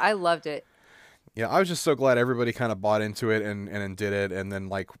And, idea. I loved it. Yeah, I was just so glad everybody kind of bought into it and did it. And then,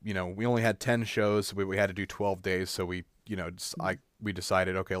 like, we only had 10 shows, so we had to do 12 days. So we, we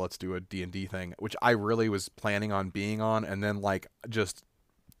decided, okay, let's do a D&D thing, which I really was planning on being on. And then, like, just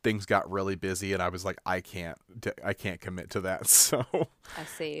things got really busy, and I was like, I can't commit to that. So I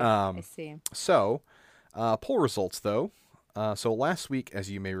see. Um, I see. So, poll results, though. So last week, as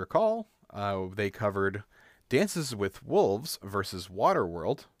you may recall, they covered Dances with Wolves versus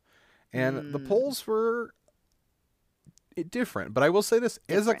Waterworld. And the polls were different, but I will say this: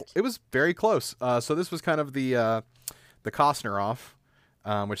 it was very close. So this was kind of the Costner off,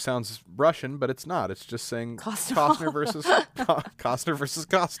 which sounds Russian, but it's not. It's just saying Costner versus Costner versus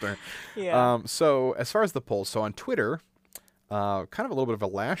Costner. Yeah. So as far as the polls, so on Twitter, kind of a little bit of a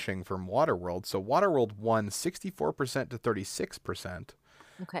lashing from Waterworld. So Waterworld won 64% to 36%.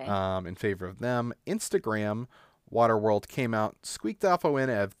 Okay. In favor of them. Instagram, Waterworld came out, squeaked off a win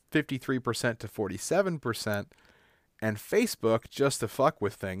at 53% to 47%, and Facebook, just to fuck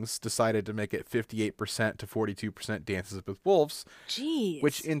with things, decided to make it 58% to 42% Dances with Wolves. Jeez.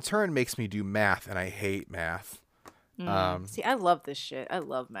 Which in turn makes me do math, and I hate math. See, I love this shit. I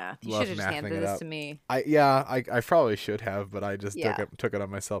love math. You Love should have just mathing handed it this up. to me. I probably should have, but I just took it on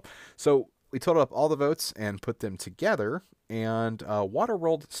myself. So we totaled up all the votes and put them together, and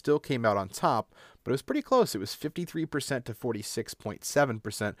Waterworld still came out on top, but it was pretty close. It was 53% to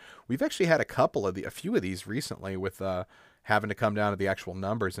 46.7%. We've actually had a few of these recently with having to come down to the actual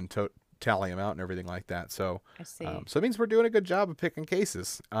numbers and tally them out and everything like that. So I see. So it means we're doing a good job of picking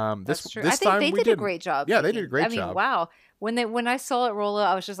cases. That's true. This I think time they we did a didn't. great job. Yeah, they picking. did a great job. I mean, wow. When I saw it roll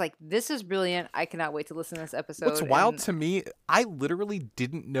out, I was just like, this is brilliant. I cannot wait to listen to this episode. What's wild to me, I literally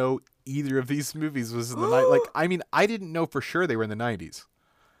didn't know either of these movies was in the night. Like, I mean, I didn't know for sure they were in the 90s.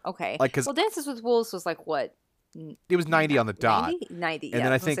 Okay. Like, 'cause well, Dances with Wolves was like what? It was 90 on the dot. 90, And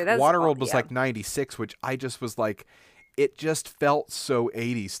then I think Waterworld was like 96, which I just was like, it just felt so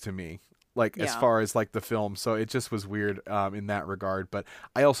 80s to me. Like, as far as like the film. So it just was weird in that regard. But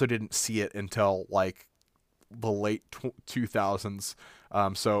I also didn't see it until like the late 2000s.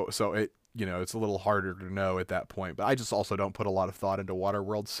 So it, it's a little harder to know at that point. But I just also don't put a lot of thought into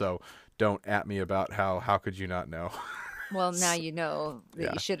Waterworld. So don't at me about how could you not know? Well, now you know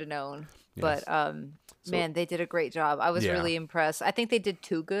that you should have known. Yes. But man, they did a great job. I was really impressed. I think they did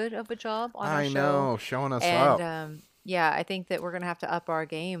too good of a job on our show. I know, showing us and, up. Yeah, I think that we're gonna have to up our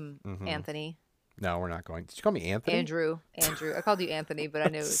game, Mhm. Anthony. No, we're not going. Did you call me Anthony? Andrew. I called you Anthony, but I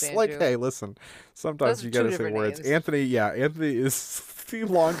knew it was It's Andrew. like, hey, listen. Sometimes Those you are got two to say different words. names. Anthony, Anthony is the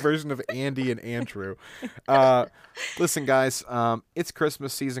long version of Andy and Andrew. Listen, guys, it's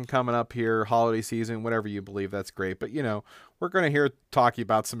Christmas season coming up here, holiday season, whatever you believe, that's great. But, we're going to hear talking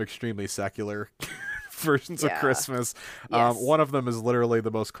about some extremely secular versions of Yeah. Christmas. Yes. One of them is literally the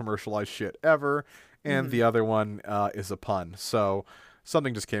most commercialized shit ever, and Mm-hmm. the other one is a pun. So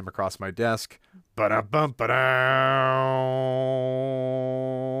something just came across my desk. Ba-da-bum,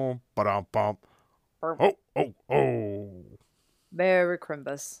 ba-dum, ba-dum-bum. Oh, oh, oh. Merry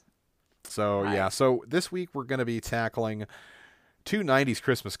Crimbus. So, yeah. Right. So this week we're going to be tackling two 90s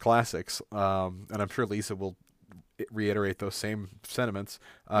Christmas classics. And I'm sure Lisa will reiterate those same sentiments.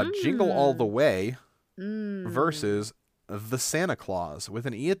 Jingle All the Mm. Way Mm. versus The Santa Claus with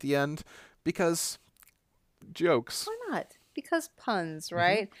an E at the end because jokes. Why not? Because puns, Hmm.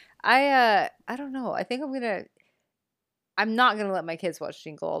 right? I don't know. I think I'm not gonna let my kids watch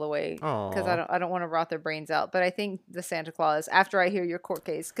Jingle All the Way because Aw. I don't want to rot their brains out. But I think the Santa Claus, after I hear your court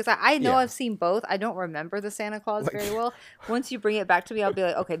case, because I know Yeah. I've seen both. I don't remember the Santa Claus Like, very well. Once you bring it back to me, I'll be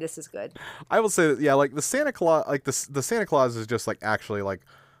like, okay, this is good. I will say that, yeah, like the Santa Claus, like the Santa Claus is just like actually like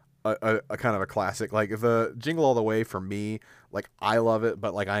a kind of a classic. Like the Jingle All the Way for me, like I love it,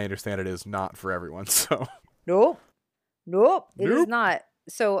 but like I understand it is not for everyone. So Nope. Nope. It is nope. not.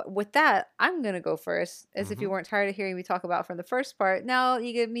 So with that, I'm gonna go first, as if you Hmm. weren't tired of hearing me talk about from the first part. Now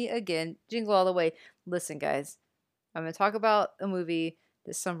you get me again, Jingle All the Way. Listen, guys, I'm gonna talk about a movie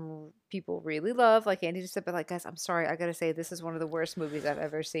that some people really love, like Andy just said, but like, guys, I'm sorry, I gotta say, this is one of the worst movies I've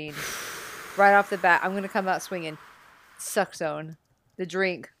ever seen. Right off the bat, I'm gonna come out swinging. Suck Zone, the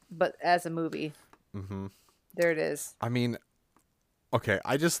drink, but as a movie. Hmm. There it is. I mean, okay,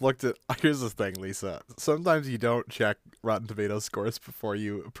 I just looked at. Here's the thing, Lisa. Sometimes you don't check Rotten Tomatoes scores before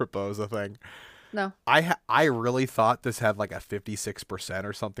you propose a thing. No, I really thought this had like a 56%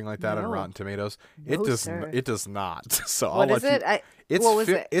 or something like that on no, Rotten Tomatoes. no, sir. It does not. So I'll What is let you. it? What was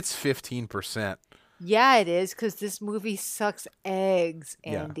it? It's 15%. Yeah, it is because this movie sucks eggs,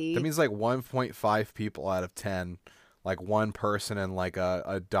 Yeah, that Andy. means like 1.5 people out of 10, like one person and like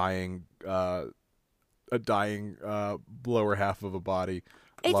a dying lower half of a body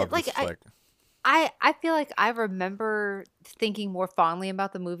It's love like this flick. I feel like I remember thinking more fondly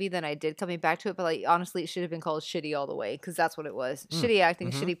about the movie than I did coming back to it, but like honestly, it should have been called Shitty All the Way because that's what it was. Mm. Shitty acting,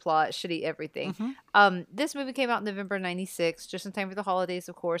 Mm-hmm. shitty plot, shitty everything. Mm-hmm. This movie came out in November '96, just in time for the holidays,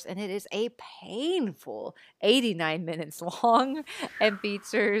 of course, and it is a painful 89 minutes long and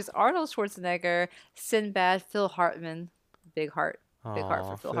features Arnold Schwarzenegger, Sinbad, Phil Hartman, big heart Aw,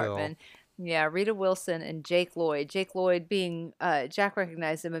 for Phil Phil. Hartman. Yeah, Rita Wilson and Jake Lloyd. Jake Lloyd being Jack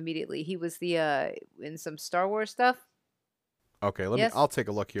recognized him immediately. He was the in some Star Wars stuff. Okay, Yes. I'll take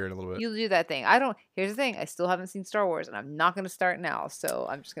a look here in a little bit. You do that thing. I don't Here's the thing, I still haven't seen Star Wars and I'm not gonna start now. So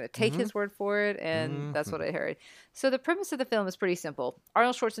I'm just gonna take Mm-hmm. his word for it, and that's Mm-hmm. what I heard. So the premise of the film is pretty simple.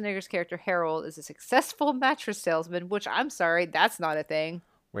 Arnold Schwarzenegger's character Harold is a successful mattress salesman, which I'm sorry, that's not a thing.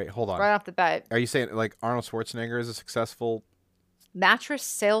 Wait, hold on. Right off the bat. Are you saying like Arnold Schwarzenegger is a successful? Mattress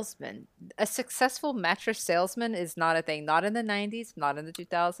salesman. A successful mattress salesman is not a thing. Not in the 90s, not in the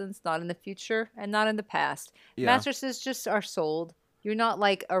 2000s, not in the future, and not in the past. Yeah. Mattresses just are sold. You're not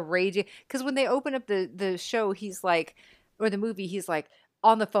like a raging, because when they open up the show, he's like, or the movie, he's like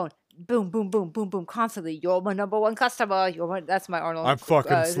on the phone, boom, boom, boom, boom, boom, constantly. You're my number one customer. That's my Arnold. I'm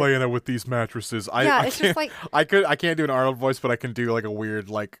fucking slaying it with these mattresses. Yeah, I it's just can't like I can't do an Arnold voice, but I can do like a weird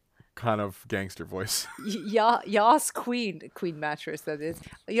like kind of gangster voice. Yas Queen mattress. That is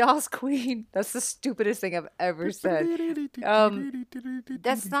Yas Queen. That's the stupidest thing I've ever said.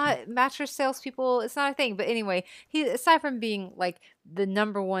 That's not mattress salespeople. It's not a thing. But anyway, he, aside from being like the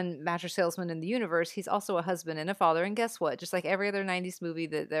number one mattress salesman in the universe, he's also a husband and a father. And guess what? Just like every other '90s movie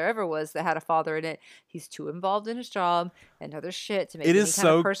that there ever was that had a father in it, he's too involved in his job and other shit to make It any is kind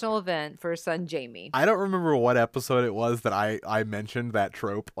of so. personal event for his son Jamie. I don't remember what episode it was that I mentioned that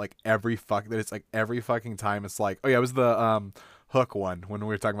trope like that it's like every fucking time it's like, oh yeah, it was the Hook one when we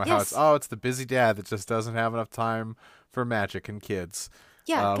were talking about how Yes. it's the busy dad that just doesn't have enough time for magic and kids.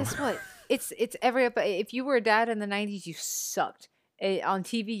 Yeah. Um, Guess what? It's every. If you were a dad in the '90s, you sucked. On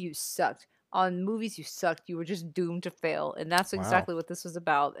TV, you sucked. On movies, you sucked. You were just doomed to fail, and that's wow. exactly what this was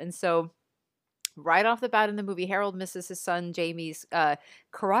about. And so right off the bat in the movie, Harold misses his son Jamie's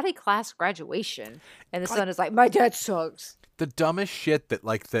karate class graduation, and the Like son is like, "My dad sucks." the dumbest shit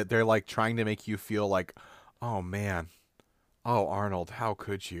that they're like trying to make you feel like, oh man, oh Arnold, how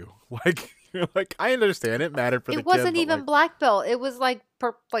could you? Like you're like I understand it mattered for the It kid, wasn't but even like black belt. It was like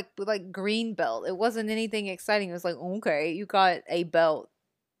like green belt. It wasn't anything exciting. It was like, okay, you got a belt.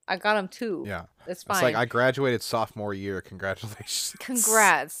 I got him too. yeah, That's it's like fine. I graduated sophomore year. Congratulations.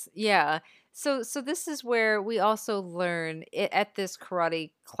 Congrats. Yeah. So this is where we also learn at this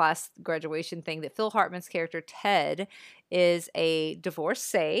karate class graduation thing that Phil Hartman's character Ted is a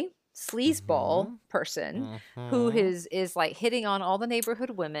divorcee sleazeball Mm-hmm. person who Mm-hmm. is like hitting on all the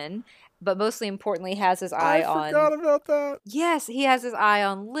neighborhood women, but mostly importantly has his I eye on. forgot about that. Yes, he has his eye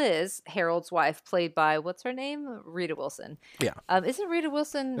on Liz, Harold's wife, played by what's her name? Rita Wilson. Yeah, Isn't Rita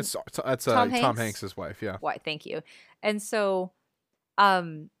Wilson it's Tom Tom Hanks? Hanks's wife. Yeah. Why? Thank you. And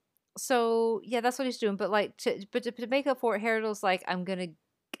um, so yeah, that's what he's doing. But like, to make up for it, Harold's like, I'm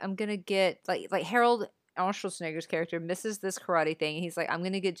gonna get like Harold. Arnold Schwarzenegger's character misses this karate thing. He's like, I'm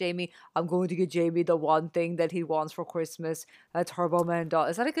going to get Jamie the one thing that he wants for Christmas, a Turbo Man doll.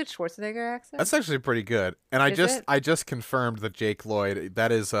 Is that a good Schwarzenegger accent? That's actually pretty good. And Is it? I just confirmed that Jake Lloyd,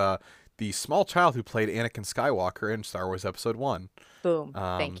 that is the small child who played Anakin Skywalker in Star Wars Episode 1. Boom.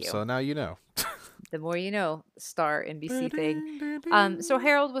 Thank you. So now you know. The more you know, star NBC thing. So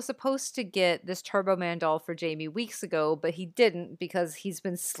Harold was supposed to get this Turbo Man doll for Jamie weeks ago, but he didn't because he's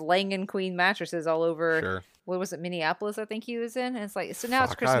been slanging queen mattresses all over. Sure. What was it, Minneapolis? I think he was in. And it's like, so now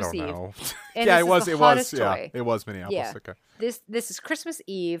it's Fuck, I Christmas don't Eve. know. And Yeah, this it is was. the It was. hottest Yeah, toy. it was Minneapolis. Yeah. Okay. This is Christmas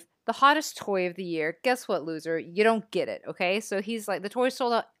Eve, the hottest toy of the year. Guess what, loser? You don't get it, okay? So he's like, the toy's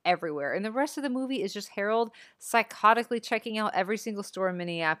sold out everywhere. And the rest of the movie is just Harold psychotically checking out every single store in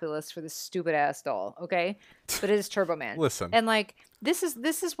Minneapolis for this stupid ass doll, okay? But it is Turbo Man. Listen. And like, this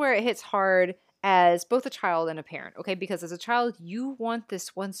is where it hits hard as both a child and a parent, okay? Because as a child, you want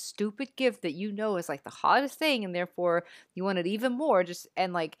this one stupid gift that you know is like the hottest thing, and therefore you want it even more,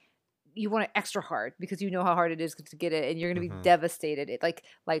 and like you want it extra hard because you know how hard it is to get it, and you're gonna be devastated. It like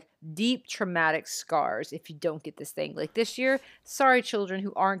deep traumatic scars if you don't get this thing. Like this year, sorry children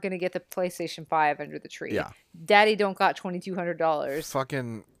who aren't gonna get the PlayStation 5 under the tree. Yeah. Daddy don't got $2,200.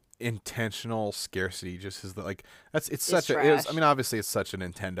 Fucking intentional scarcity just is like it's It's such a it was, I trash. mean obviously it's such a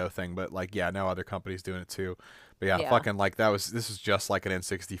Nintendo thing, but like yeah, now other companies doing it too. But yeah, Yeah. fucking like this was just like an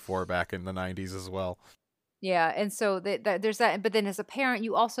N64 back in the 90s as well. Yeah, and so there's that. But then as a parent,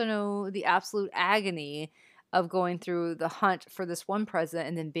 you also know the absolute agony of going through the hunt for this one present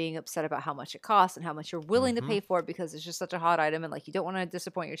and then being upset about how much it costs and how much you're willing to Mhm. pay for it because it's just such a hot item and like you don't want to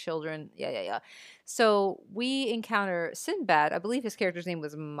disappoint your children. Yeah. So we encounter Sinbad. I believe his character's name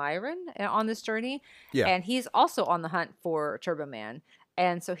was Myron on this journey. Yeah. And he's also on the hunt for Turbo Man.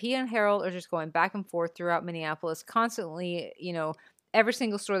 And so he and Harold are just going back and forth throughout Minneapolis, constantly, every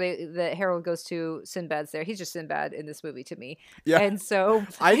single store that Harold goes to, Sinbad's there. He's just Sinbad in this movie to me. Yeah. And so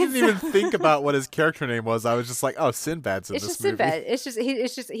I didn't even think about what his character name was. I was just like, oh, Sinbad's in it's this just movie. Sinbad. It's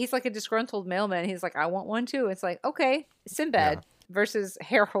just he's like a disgruntled mailman. He's like, I want one too. It's like, okay, Sinbad versus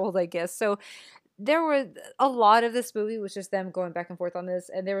Harold, I guess. So there were a lot of this movie was just them going back and forth on this,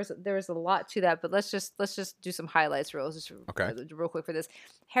 and there was a lot to that. But let's just do some highlights real quick for this.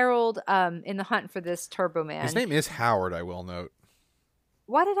 Harold, in the hunt for this Turbo Man. His name is Howard, I will note.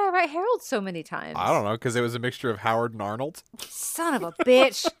 Why did I write Harold so many times? I don't know, because it was a mixture of Howard and Arnold. Son of a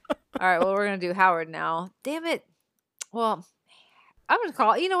bitch. All right, well, we're going to do Howard now. Damn it. Well, I'm just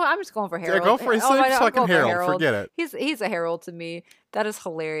calling. You know what? I'm just going for Harold. Yeah, go for his name's I'm fucking going for Harold. Forget it. He's a Harold to me. That is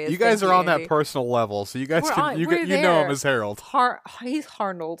hilarious. You guys Thank are on Andy. that personal level, so you guys We're can on- you we're know him there. as Harold. He's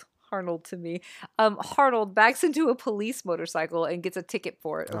Harnold. Harnold to me. Harnold backs into a police motorcycle and gets a ticket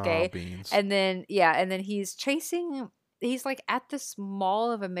for it. Okay, Oh, beans. and then he's chasing. He's like at this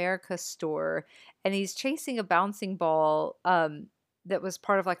Mall of America store, and he's chasing a bouncing ball. That was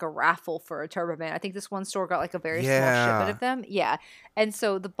part of like a raffle for a Turbo Man. I think this one store got like a very small shipment of them. Yeah. And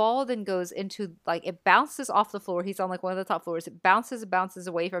so the ball then goes into like it bounces off the floor. He's on like one of the top floors. It bounces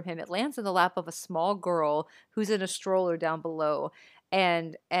away from him. It lands in the lap of a small girl who's in a stroller down below.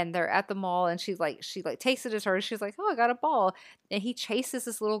 And they're at the mall and she takes it as hers. She's like, oh, I got a ball. And he chases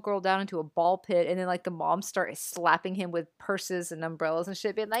this little girl down into a ball pit, and then like the mom starts slapping him with purses and umbrellas and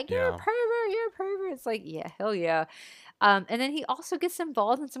shit, being like, you're a pervert, you're a pervert. It's like, yeah, hell yeah. And then he also gets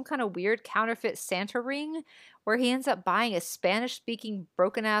involved in some kind of weird counterfeit Santa ring where he ends up buying a Spanish-speaking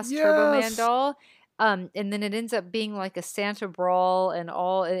broken-ass Turbo Man doll. And then it ends up being like a Santa brawl and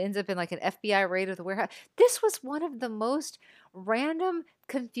all. It ends up in like an FBI raid of the warehouse. This was one of the most random,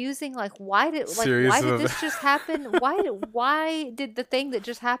 confusing. Like, why did this just happen? Why did the thing that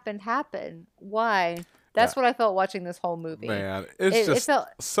just happened happen? Why? That's what I felt watching this whole movie. Man, it felt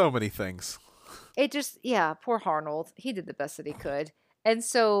so many things. It just, poor Harnold. He did the best that he could. And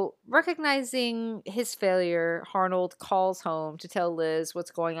so, recognizing his failure, Harnold calls home to tell Liz what's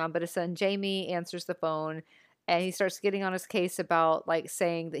going on, but his son Jamie answers the phone And he starts getting on his case about like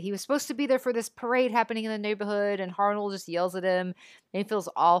saying that he was supposed to be there for this parade happening in the neighborhood, and Arnold just yells at him and he feels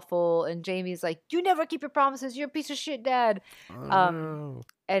awful. And Jamie's like, "You never keep your promises. You're a piece of shit, Dad." Oh Um, no.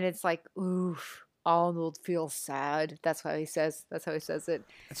 and it's like, oof, Arnold feels sad. That's how he says. That's how he says it.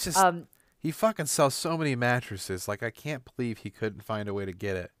 It's just Um, he fucking sells so many mattresses. Like I can't believe he couldn't find a way to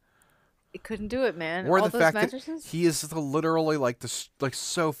get it. it couldn't do it, man. Or All the those fact that mattresses. he is literally like like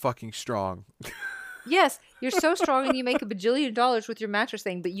so fucking strong. Yes, you're so strong and you make $1 bajillion with your mattress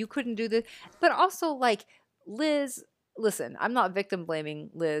thing, but you couldn't do the. But also, like, Liz, listen, I'm not victim blaming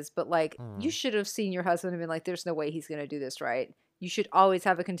Liz, but like, you Hmm. should have seen your husband and been like, there's no way he's going to do this right. You should always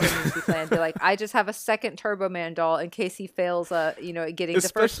have a contingency plan. Be like, I just have a second Turbo Man doll in case he fails, at getting the first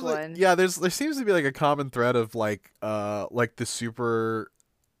Especially, one. yeah. There seems to be like a common thread of like the super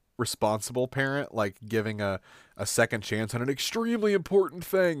responsible parent like giving a second chance on an extremely important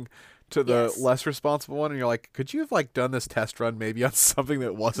thing to the Yes. less responsible one, and you're like, could you have like done this test run maybe on something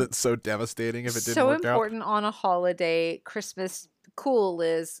that wasn't so devastating if it didn't So work out? important on a holiday, Christmas. Cool,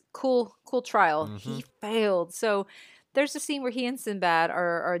 Liz. Cool, cool trial. Hmm. He failed. So there's a scene where he and Sinbad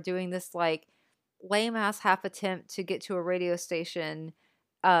are doing this like lame ass half attempt to get to a radio station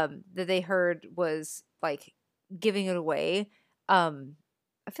that they heard was like giving it away.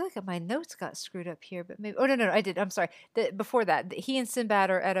 I feel like my notes got screwed up here, but maybe. Oh no, I did. I'm sorry. Before that, he and Sinbad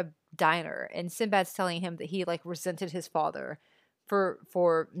are at a diner, and Sinbad's telling him that he like resented his father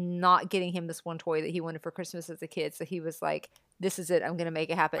for not getting him this one toy that he wanted for Christmas as a kid. So he was like, "This is it. I'm gonna make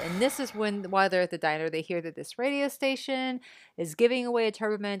it happen." And this is when, while they're at the diner, they hear that this radio station is giving away a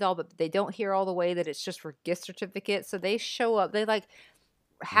Turbo Man doll, but they don't hear all the way that it's just for gift certificates. So they show up. They like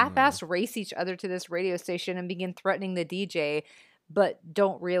half-ass race each other to this radio station and begin threatening the DJ, but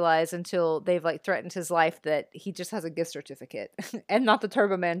don't realize until they've like threatened his life that he just has a gift certificate and not the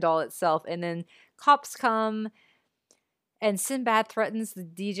Turbo Man doll itself. And then cops come and Sinbad threatens the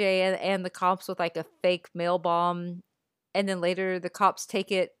DJ and the cops with like a fake mail bomb. And then later the cops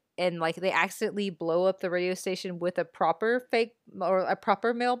take it and like they accidentally blow up the radio station with a proper fake or a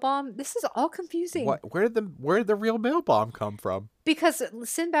proper mail bomb. This is all confusing. What? Where did the real mail bomb come from? Because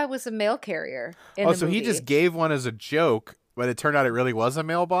Sinbad was a mail carrier in Oh, the so movie. he just gave one as a joke, but it turned out it really was a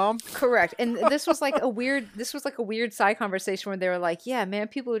mail bomb. Correct. And this was like a weird side conversation where they were like, yeah, man,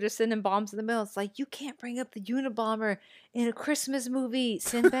 people are just sending bombs in the mail. It's like, you can't bring up the Unabomber in a Christmas movie,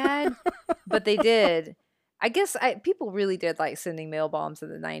 Sinbad. But they did. I guess people really did like sending mail bombs in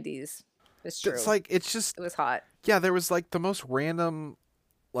the 90s. It's true. It's just It was hot. yeah. There was like the most random,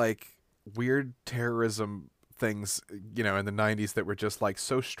 like weird terrorism things, in the 90s that were just like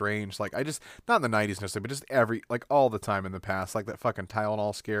so strange. Like I just not in the 90s necessarily, but just all the time in the past, like that fucking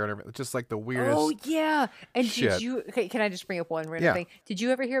Tylenol scare and everything. Just like the weirdest. Oh, yeah. And shit. did you, okay, can I just bring up one random Yeah. thing? Did you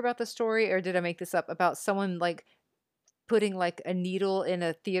ever hear about the story or did I make this up about someone like putting like a needle in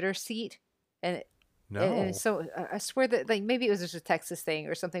a theater seat? And No. And so I swear that like maybe it was just a Texas thing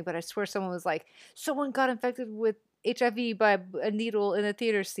or something, but I swear someone was like, someone got infected with HIV by a needle in a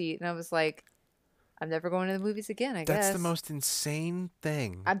theater seat, and I was like, I'm never going to the movies again. I That's guess the most insane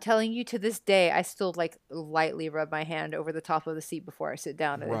thing. I'm telling you, to this day, I still like lightly rub my hand over the top of the seat before I sit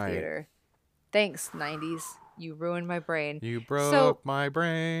down at a Right. theater. Thanks, 90s. You ruined my brain. You broke my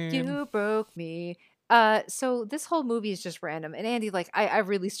brain. You broke me. So this whole movie is just random. And Andy, like, I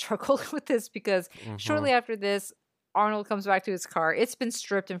really struggled with this because shortly after this, Arnold comes back to his car. It's been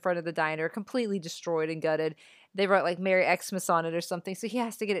stripped in front of the diner, completely destroyed and gutted. They wrote like Merry Xmas on it or something. So he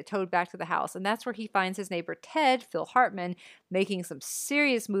has to get it towed back to the house. And that's where he finds his neighbor Ted, Phil Hartman, making some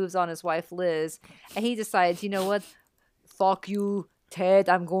serious moves on his wife Liz. And he decides, you know what? Fuck you, Ted.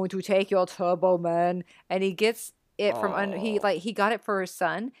 I'm going to take your Turbo Man. And he gets it from under he got it for his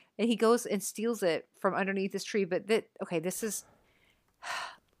son and he goes and steals it from underneath his tree. But this is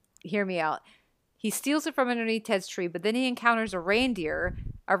hear me out. He steals it from underneath Ted's tree, but then he encounters a reindeer,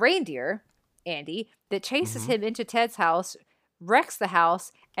 Andy, that chases him into Ted's house, wrecks the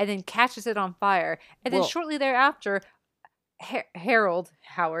house, and then catches it on fire. And then Well- shortly thereafter,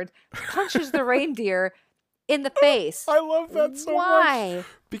 Howard punches the reindeer in the face. I love that so much. Why?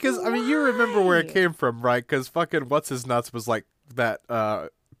 Because I mean, you remember where it Why? came from, right? Because fucking what's his nuts was like that.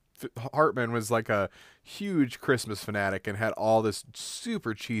 Hartman was like a huge Christmas fanatic and had all this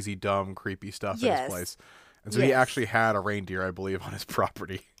super cheesy, dumb, creepy stuff in Yes. his place, and so he Yes. actually had a reindeer, I believe, on his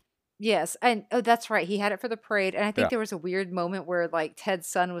property. Yes, and that's right. He had it for the parade, and I think Yeah. there was a weird moment where like Ted's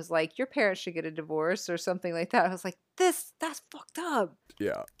son was like, "Your parents should get a divorce" or something like that. I was like, that's fucked up.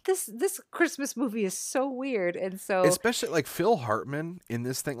 Yeah, This Christmas movie is so weird, and so especially like Phil Hartman in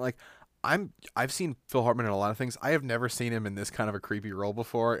this thing. Like I've seen Phil Hartman in a lot of things. I have never seen him in this kind of a creepy role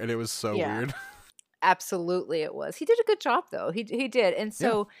before, and it was so Yeah. weird. Absolutely, it was. He did a good job though. He did, and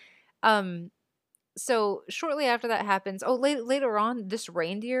Yeah. um, so shortly after that happens, later on, this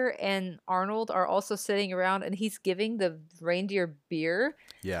reindeer and Arnold are also sitting around, and he's giving the reindeer beer,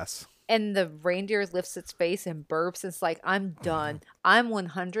 Yes. and the reindeer lifts its face and burps. It's like, I'm done. I'm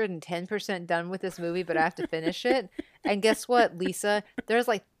 110% done with this movie, but I have to finish it. And guess what, Lisa? There's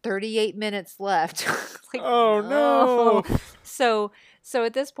like 38 minutes left. Like, Oh no. no. So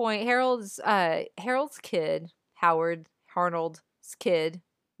at this point, Harold's kid, Howard Arnold's kid,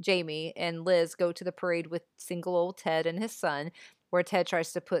 Jamie, and Liz go to the parade with single old Ted and his son, where Ted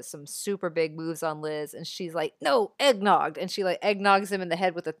tries to put some super big moves on Liz, and she's like, "No, eggnogged," and she like eggnogs him in the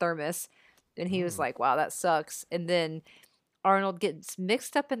head with a thermos, and he was like, "Wow, that sucks." And then Arnold gets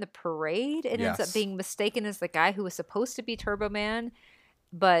mixed up in the parade and ends up Yes. being mistaken as the guy who was supposed to be Turbo Man,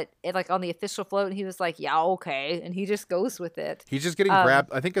 but like on the official float, and he was like, "Yeah, okay," and he just goes with it. He's just getting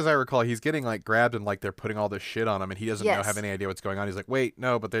grabbed. I think, as I recall, he's getting like grabbed and like they're putting all this shit on him, and he doesn't have Yes. any idea what's going on. He's like, "Wait,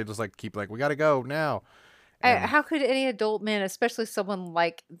 no," but they just like keep like, "We gotta go now." And How could any adult man, especially someone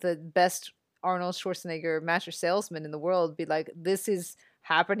like the best Arnold Schwarzenegger master salesman in the world, be like, "This is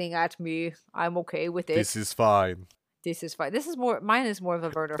happening at me. I'm okay with it. this is fine. This is fine." This is more. Mine is more of a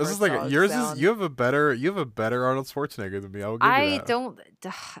Werner This is Herzog like yours sound. is you have a better Arnold Schwarzenegger than me. I will give you I that.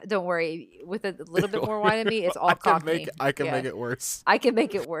 don't worry. With a little bit more wine in me, it's all Cockney. I can Yeah. make it worse. I can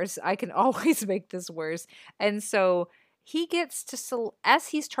make it worse. I can always make this worse. And so he gets to as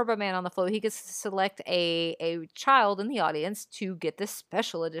he's Turbo Man on the float, he gets to select a child in the audience to get this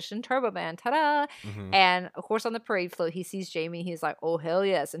special edition Turbo Man. Ta-da! Mhm. And of course, on the parade float, he sees Jamie. He's like, "Oh hell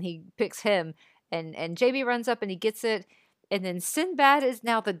yes!" And he picks him. And Jamie runs up and he gets it. And then Sinbad is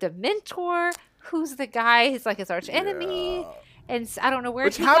now the Dementor, who's the guy. He's like his arch enemy. Yeah. And I don't know where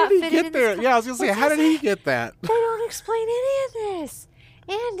Which he how got did he fitted get in there? this Yeah, I was gonna say, What's how this? did he get that? They don't explain any of this.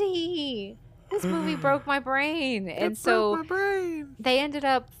 Andy, this movie broke my brain. And so my brain. they ended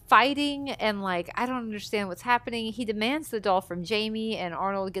up fighting, and like, I don't understand what's happening. He demands the doll from Jamie, and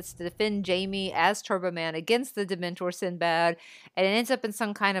Arnold gets to defend Jamie as Turbo Man against the Dementor Sinbad, and it ends up in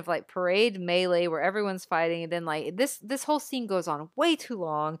some kind of like parade melee where everyone's fighting, and then like this whole scene goes on way too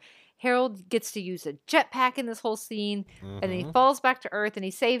long. Harold gets to use a jetpack in this whole scene, and then he falls back to Earth and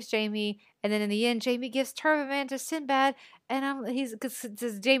he saves Jamie. And then in the end, Jamie gives Turbo Man to Sinbad, and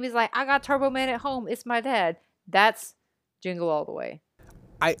because Jamie's like, "I got Turbo Man at home. It's my dad." That's Jingle All the Way.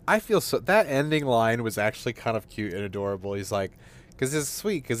 I feel so that ending line was actually kind of cute and adorable. He's like, because it's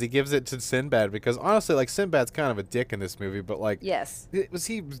sweet because he gives it to Sinbad, because honestly, like, Sinbad's kind of a dick in this movie, but like, Yes.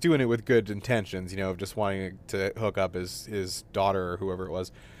 he was doing it with good intentions, you know, of just wanting to hook up his daughter or whoever it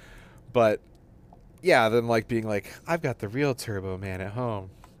was. But yeah, them like being like, "I've got the real Turbo Man at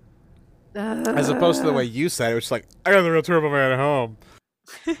home," as opposed to the way you said it, which is like, "I got the real Turbo Man at home."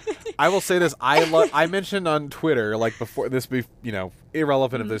 I will say this: I mentioned on Twitter, like, before this,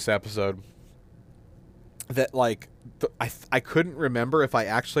 irrelevant of this episode, that like I couldn't remember if I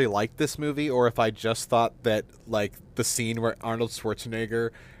actually liked this movie or if I just thought that like the scene where Arnold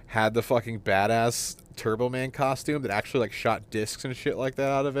Schwarzenegger had the fucking badass Turbo Man costume that actually like shot discs and shit like that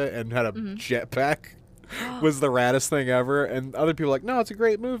out of it and had a jetpack was the raddest thing ever. And other people were like, "No, it's a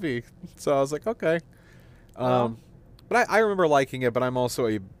great movie." So I was like, okay. Well. But I remember liking it, but I'm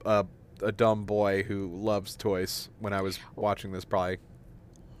also a dumb boy who loves toys when I was watching this, probably.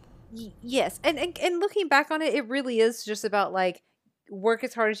 Yes, and looking back on it, it really is just about like, work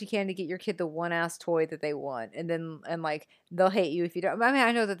as hard as you can to get your kid the one ass toy that they want, and like, they'll hate you if you don't. I mean,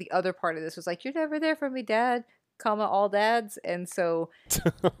 I know that the other part of this was like, "You're never there for me, Dad," comma all dads, and so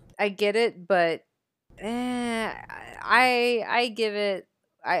I get it, but I give it,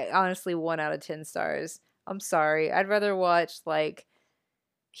 I honestly 1 out of 10 stars. I'm sorry, I'd rather watch like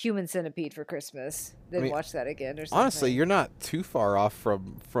Human Centipede for Christmas than watch that again or something. Honestly, you're not too far off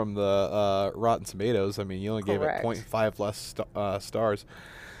from the Rotten Tomatoes. I mean, you only gave it Correct. 0.5 less stars.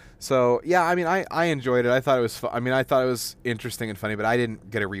 So yeah, I mean, I enjoyed it. I thought it was. I mean, I thought it was interesting and funny, but I didn't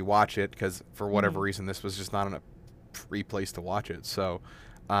get to rewatch it because for whatever reason, this was just not in a free place to watch it. So,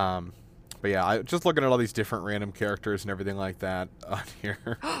 but yeah, I just looking at all these different random characters and everything like that on here.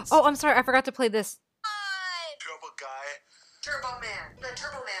 Oh, I'm sorry, I forgot to play this. Turbo guy. Turbo Man. The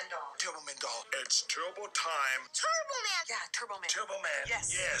Turbo Man doll. Turbo Man doll. It's turbo time. Turbo Man. Yeah, Turbo Man. Turbo Man.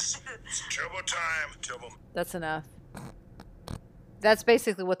 Yes. Yes. It's turbo time. Turbo. That's enough. That's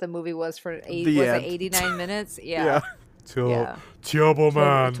basically what the movie was for The was end. it 89 minutes? Yeah. Yeah. Turbo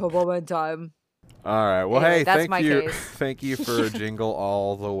Man. Turbo Man time. All right. Well, Anyway, hey, that's thank my you, case. thank you for Jingle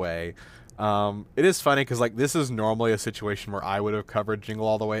All the Way. It is funny because like this is normally a situation where I would have covered Jingle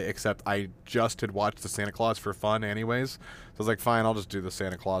All the Way, except I just had watched the Santa Claus for fun, anyways. So I was like, fine, I'll just do the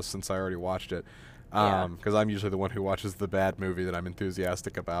Santa Claus since I already watched it. Yeah. Because I'm usually the one who watches the bad movie that I'm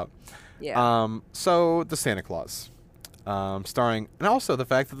enthusiastic about. Yeah. So the Santa Claus, starring, and also the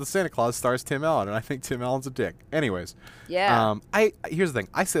fact that the Santa Claus stars Tim Allen, and I think Tim Allen's a dick. Anyways, Yeah. I here's the thing.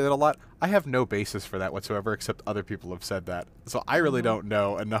 I say that a lot. I have no basis for that whatsoever, except other people have said that. So I really don't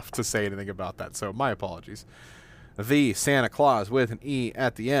know enough to say anything about that. So my apologies. The Santa Claus with an E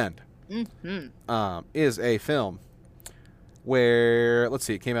at the end is a film where, let's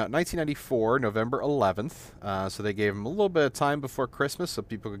see, it came out in 1994, November 11th. So they gave him a little bit of time before Christmas so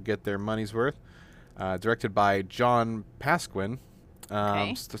people could get their money's worth. Directed by John Pasquin,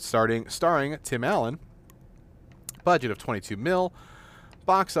 Okay. starring Tim Allen. Budget of 22 mil.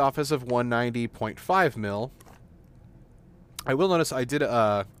 Box office of 190.5 mil. I will notice I did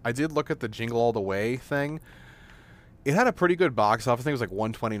look at the Jingle All the Way thing. It had a pretty good box office. I think it was like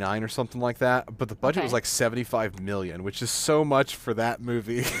 129 or something like that. But the budget was Okay. like 75 million, which is so much for that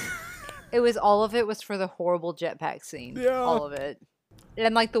movie. All of it was for the horrible jetpack scene. Yeah. All of it.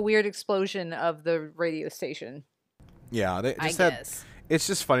 And like the weird explosion of the radio station. Yeah, they I just had. guess. It's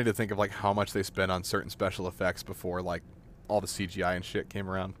just funny to think of like how much they spent on certain special effects before like all the CGI and shit came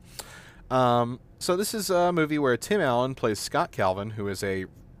around. So this is a movie where Tim Allen plays Scott Calvin, who is a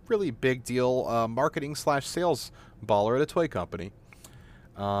really big deal marketing / sales baller at a toy company.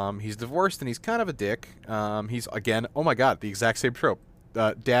 He's divorced and he's kind of a dick. He's, again, oh my god, the exact same trope.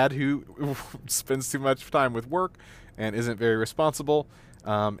 Dad who spends too much time with work and isn't very responsible,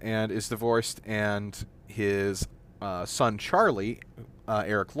 and is divorced, and his son Charlie,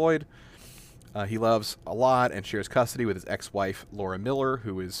 Eric Lloyd, he loves a lot and shares custody with his ex-wife Laura Miller,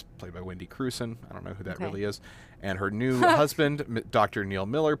 who is played by Wendy Crewson. I don't know who that Okay. really is. And her new husband, Dr. Neil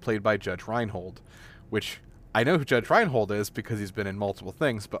Miller, played by Judge Reinhold, which I know who Judge Reinhold is because he's been in multiple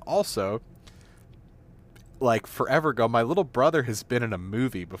things, but also, like forever ago, my little brother has been in a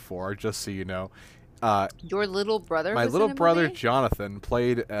movie before, just so you know. Your little brother My was little in a brother movie? Jonathan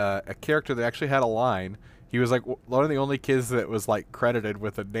played a character that actually had a line. He was like one of the only kids that was like credited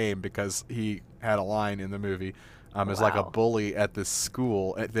with a name because he had a line in the movie. As like a Wow. bully at this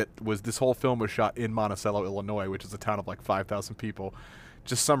school this whole film was shot in Monticello, Illinois, which is a town of like 5,000 people.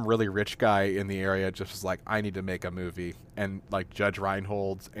 Just some really rich guy in the area just was like, I need to make a movie, and like Judge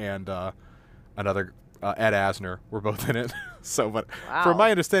Reinhold and another Ed Asner were both in it. So, but from Wow.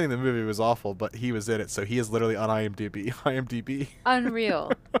 my understanding, the movie was awful, but he was in it, so he is literally on IMDb. IMDb.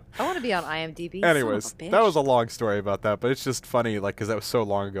 Unreal. I want to be on IMDb. Son of a Anyways, bitch. that was a long story about that, but it's just funny, like, because that was so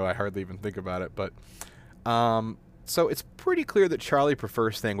long ago, I hardly even think about it. But, so it's pretty clear that Charlie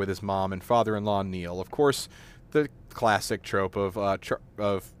prefers staying with his mom and father-in-law Neil. Of course, the classic trope of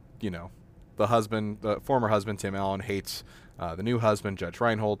the former husband Tim Allen hates the new husband Judge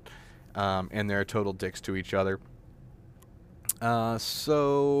Reinhold, and they're total dicks to each other.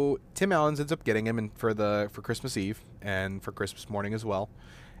 So Tim Allen ends up getting him for Christmas Eve and for Christmas morning as well.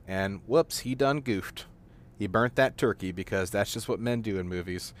 And whoops, he done goofed. He burnt that turkey because that's just what men do in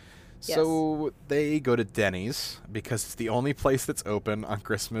movies. Yes. So they go to Denny's because it's the only place that's open on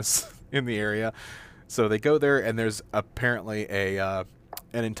Christmas in the area. So they go there, and there's apparently an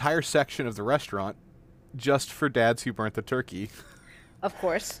entire section of the restaurant just for dads who burnt the turkey. Of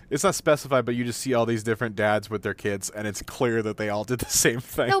course. It's not specified, but you just see all these different dads with their kids, and it's clear that they all did the same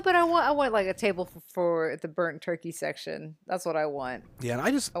thing. No, but I want like a table for the burnt turkey section. That's what I want. Yeah, and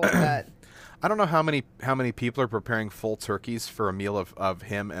I just I want that. I don't know how many people are preparing full turkeys for a meal of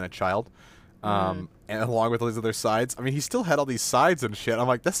him and a child, and along with all these other sides. I mean, he still had all these sides and shit. I'm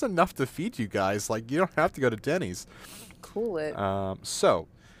like, that's enough to feed you guys. Like, you don't have to go to Denny's. Cool it. So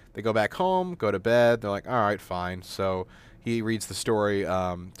they go back home, go to bed. They're like, all right, fine. So he reads the story.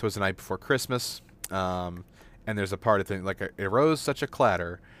 Twas the night before Christmas, and there's a part of the like it arose such a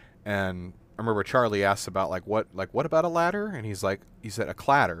clatter, and I remember Charlie asks about what about a ladder, and he said a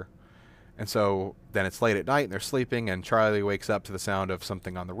clatter, and so then it's late at night and they're sleeping, and Charlie wakes up to the sound of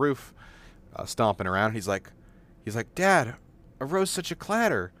something on the roof, stomping around. He's like, Dad, arose such a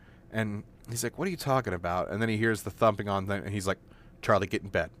clatter, and he's like, what are you talking about? And then he hears the thumping on thing, and he's like, Charlie, get in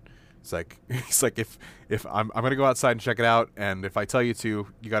bed. It's like if I'm gonna go outside and check it out, and if I tell you to,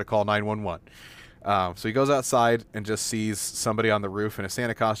 you got to call 911. So he goes outside and just sees somebody on the roof in a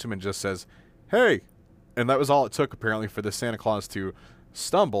Santa costume and just says, "Hey," and that was all it took apparently for the Santa Claus to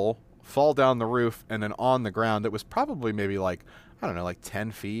stumble, fall down the roof, and then on the ground that was probably maybe like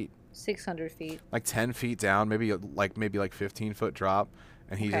 10 feet, 600 feet. like 10 feet down, maybe 15-foot drop,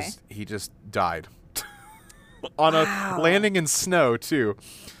 and he Okay. just died on a landing in snow too.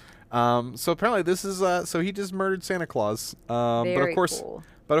 So apparently this is so he just murdered Santa Claus. Very cool.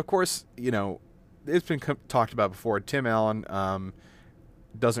 But of course, it's been talked about before. Tim Allen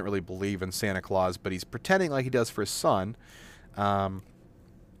doesn't really believe in Santa Claus, but he's pretending like he does for his son.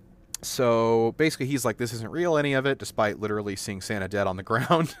 So basically, he's like, this isn't real, any of it, despite literally seeing Santa dead on the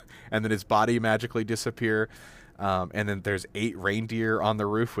ground, and then his body magically disappear. And then there's 8 reindeer on the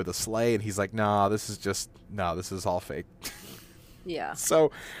roof with a sleigh, and he's like, this is all fake. Yeah.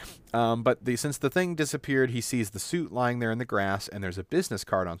 So, but since the thing disappeared, he sees the suit lying there in the grass, and there's a business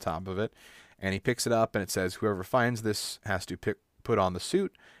card on top of it, and he picks it up, and it says, whoever finds this has to put on the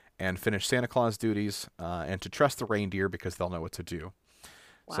suit and finish Santa Claus duties, and to trust the reindeer because they'll know what to do.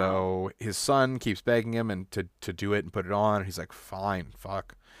 Wow. So his son keeps begging him and to do it and put it on, and he's like, fine,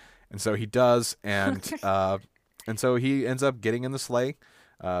 fuck. And so he does, and and so he ends up getting in the sleigh.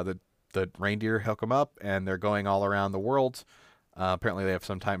 The reindeer hook him up, and they're going all around the world. Apparently they have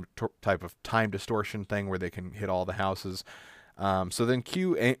some type of time distortion thing where they can hit all the houses. So then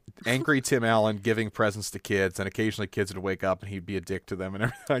cue angry Tim Allen giving presents to kids, and occasionally kids would wake up and he'd be a dick to them and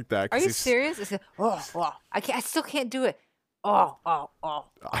everything like that. Are you serious? It's I still can't do it.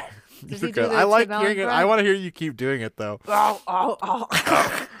 Does he do the I like Tim hearing it. Allen I want to hear you keep doing it though. Ho, ho, ho,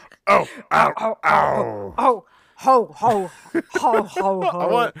 ho, I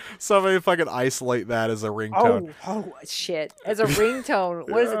want somebody to fucking isolate that as a ringtone. Shit. As a ringtone.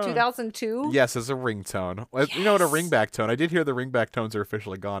 What is it, 2002? Yes, as a ringtone. Yes. You know what, a ringback tone. I did hear the ringback tones are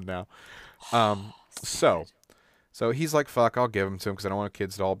officially gone now. So he's like, fuck, I'll give them to him because I don't want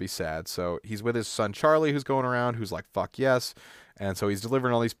kids to all be sad. So he's with his son Charlie, who's going around, who's like, fuck yes. And so he's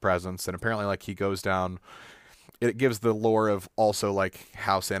delivering all these presents, and apparently like he goes down. It gives the lore of also like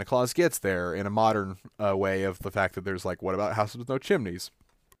how Santa Claus gets there in a modern way of the fact that there's like, what about houses with no chimneys?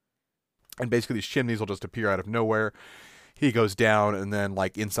 And basically these chimneys will just appear out of nowhere. He goes down, and then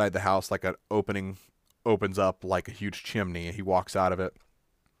like inside the house, like an opening opens up like a huge chimney, and he walks out of it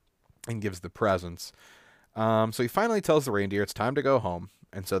and gives the presents. So he finally tells the reindeer it's time to go home.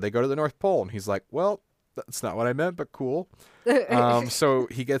 And so they go to the North Pole, and he's like, well, that's not what I meant, but cool. So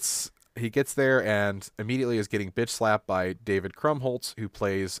he gets there and immediately is getting bitch slapped by David Krumholtz, who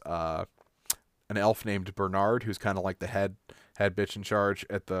plays an elf named Bernard, who's kind of like the head bitch in charge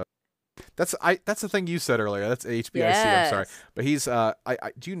at the. That's the thing you said earlier. That's HBIC. Yes. I'm sorry, but he's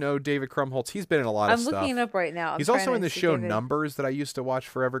do you know David Krumholtz? He's been in a lot of stuff. I'm looking it up right now. He's also in the show Numbers that I used to watch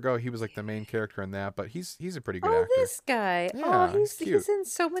forever ago. He was like the main character in that, but he's a pretty good actor. This guy. Yeah, he's in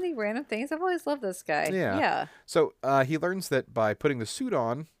so many random things. I've always loved this guy. Yeah. So he learns that by putting the suit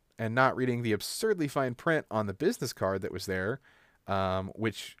on and not reading the absurdly fine print on the business card that was there,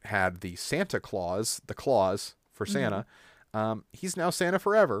 which had the Santa Claus, the clause for Santa, he's now Santa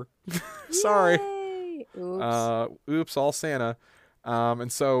forever. Sorry. Yay. Oops. Oops, all Santa.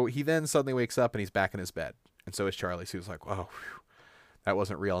 And so he then suddenly wakes up and he's back in his bed. And so is Charlie. So he's like, oh, whew, that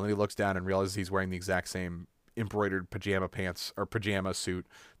wasn't real. And then he looks down and realizes he's wearing the exact same embroidered pajama pants or pajama suit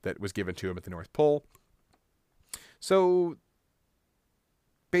that was given to him at the North Pole. So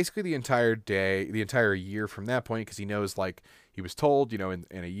basically the entire year from that point, because he knows, like, he was told, in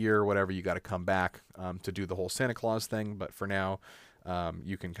a year or whatever, you got to come back to do the whole Santa Claus thing. But for now,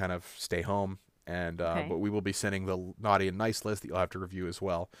 you can kind of stay home. And but we will be sending the naughty and nice list that you'll have to review as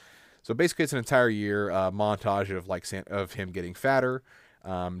well. So basically, it's an entire year montage of of him getting fatter,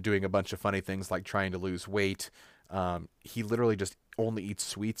 doing a bunch of funny things like trying to lose weight. He literally just only eats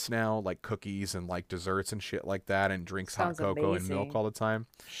sweets now, like cookies and like desserts and shit like that, and drinks hot cocoa and milk all the time.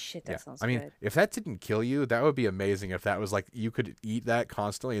 Shit, that sounds I mean, good. if that didn't kill you, that would be amazing. If that was like you could eat that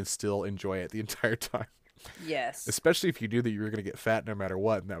constantly and still enjoy it the entire time. Yes. Especially if you knew that you were going to get fat no matter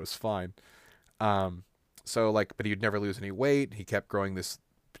what, and that was fine. So like, but he'd never lose any weight. He kept growing this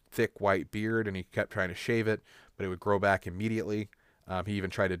thick white beard, and he kept trying to shave it, but it would grow back immediately. He even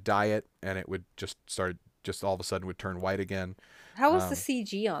tried to dye it, and it would just all of a sudden would turn white again. How was the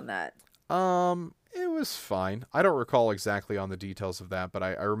CG on that? It was fine. I don't recall exactly on the details of that, but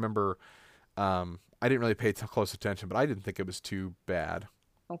I remember, I didn't really pay close attention, but I didn't think it was too bad.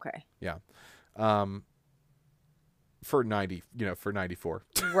 Okay. Yeah. For 94.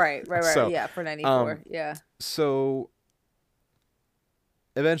 Right. So, yeah, for 94. Yeah. So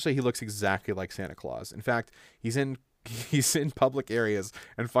eventually he looks exactly like Santa Claus. In fact, he's in public areas,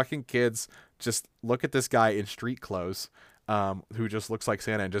 and fucking kids just look at this guy in street clothes, who just looks like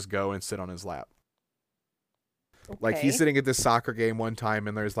Santa, and just go and sit on his lap. Okay. Like, he's sitting at this soccer game one time,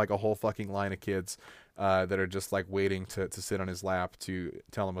 and there's like a whole fucking line of kids that are just like waiting to sit on his lap to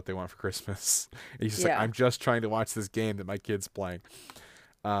tell him what they want for Christmas. And he's just like, I'm just trying to watch this game that my kid's playing.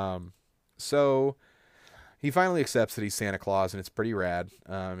 So he finally accepts that he's Santa Claus, and it's pretty rad.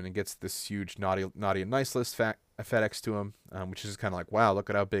 And he gets this huge naughty and nice list FedEx to him, which is kind of like, wow, look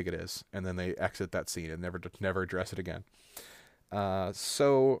at how big it is. And then they exit that scene and never address it again.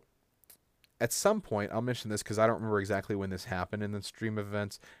 So at some point, I'll mention this because I don't remember exactly when this happened in the stream of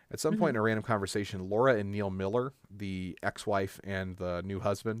events. At some point in a random conversation, Laura and Neil Miller, the ex-wife and the new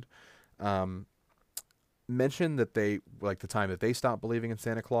husband, mentioned that they, like the time that they stopped believing in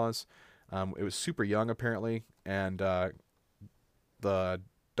Santa Claus. It was super young apparently, and the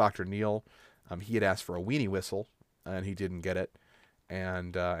Dr. Neil, he had asked for a weenie whistle, and he didn't get it,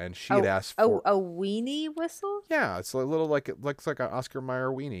 and she had asked for a weenie whistle. yeah, it's a little like it looks like an Oscar Mayer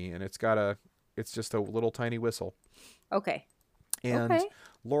weenie, and it's just a little tiny whistle. Okay. And Okay.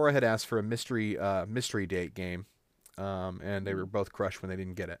 Laura had asked for a mystery date game, and they were both crushed when they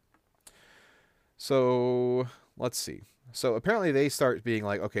didn't get it. So let's see. So apparently they start being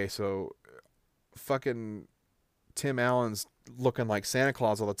like, okay, so fucking Tim Allen's looking like Santa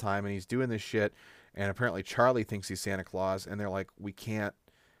Claus all the time, and he's doing this shit, and apparently Charlie thinks he's Santa Claus, and they're like, we can't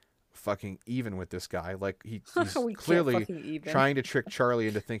fucking even with this guy. Like he's We can't clearly fucking even. trying to trick Charlie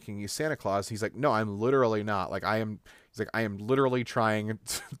into thinking he's Santa Claus. He's like, no, I'm literally not. Like he's like, I am literally trying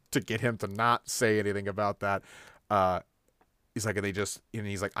to get him to not say anything about that. He's like,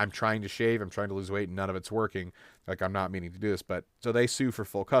 he's like, I'm trying to shave, I'm trying to lose weight, and none of it's working. Like, I'm not meaning to do this. But so they sue for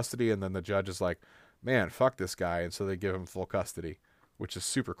full custody, and then the judge is like, man, fuck this guy. And so they give him full custody, which is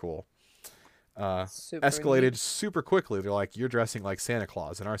super cool. Super Escalated neat. super quickly. They're like, you're dressing like Santa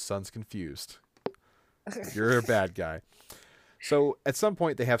Claus, and our son's confused. You're a bad guy. So at some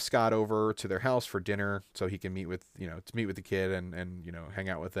point they have Scott over to their house for dinner so he can meet with the kid and hang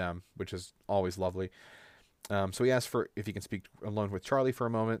out with them, which is always lovely. So he asks for if he can speak alone with Charlie for a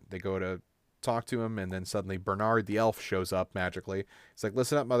moment. They go to talk to him, and then suddenly Bernard the elf shows up magically. He's like,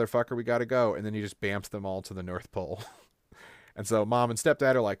 listen up, motherfucker, we gotta go. And then he just bamps them all to the North Pole. And so mom and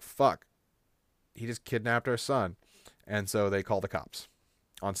stepdad are like, fuck, he just kidnapped our son. And so they call the cops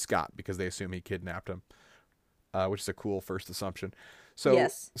on Scott because they assume he kidnapped him, which is a cool first assumption. So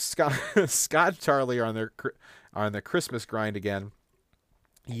Yes. Scott and Charlie are on their Christmas grind again,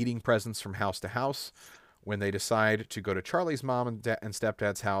 eating presents from house to house, when they decide to go to Charlie's mom and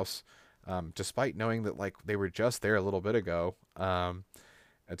stepdad's house, despite knowing that like they were just there a little bit ago, to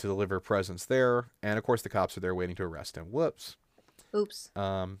deliver presents there. And of course the cops are there waiting to arrest him. Whoops. Oops.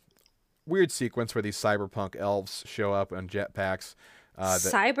 Weird sequence where these cyberpunk elves show up on jetpacks.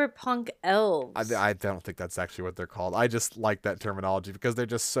 Cyberpunk elves. I don't think that's actually what they're called. I just like that terminology because they're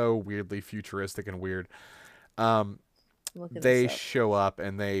just so weirdly futuristic and weird. Look at They this up. show up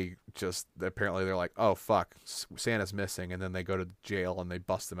and they just apparently they're like, oh fuck, Santa's missing, and then they go to jail and they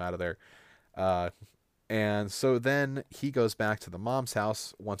bust him out of there. And so then he goes back to the mom's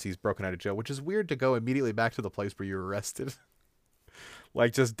house once he's broken out of jail, which is weird to go immediately back to the place where you were arrested.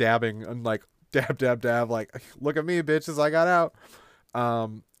 Like just dabbing and like dab, like look at me, bitches, I got out.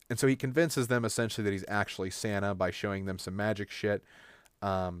 And so he convinces them essentially that he's actually Santa by showing them some magic shit.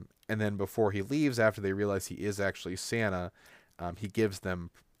 And then before he leaves, after they realize he is actually Santa, he gives them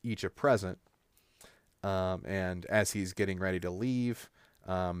each a present. And as he's getting ready to leave,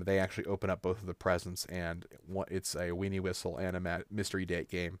 they actually open up both of the presents, and it's a weenie whistle and a mystery date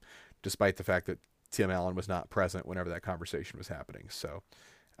game, despite the fact that Tim Allen was not present whenever that conversation was happening. So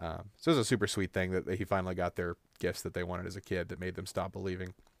it was a super sweet thing that he finally got their gifts that they wanted as a kid that made them stop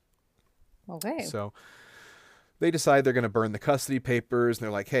believing. Okay. So they decide they're going to burn the custody papers, and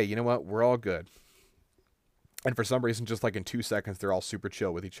they're like, hey, you know what? We're all good. And for some reason, just like in 2 seconds, they're all super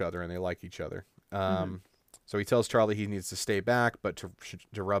chill with each other, and they like each other. So he tells Charlie he needs to stay back, but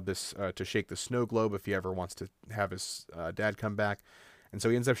to rub this, to shake the snow globe if he ever wants to have his dad come back. And so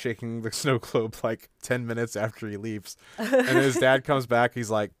he ends up shaking the snow globe like 10 minutes after he leaves. And his dad comes back. He's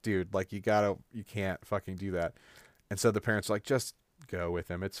like, dude, like you can't fucking do that. And so the parents are like, just go with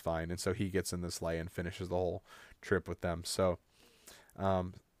him. It's fine. And so he gets in the sleigh and finishes the whole trip with them. So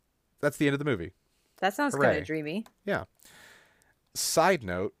that's the end of the movie. That sounds Hooray. kind of dreamy. Yeah. Side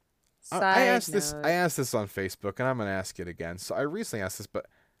note, I asked this on Facebook, and I'm going to ask it again. So I recently asked this, but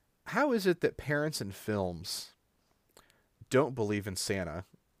how is it that parents in films don't believe in Santa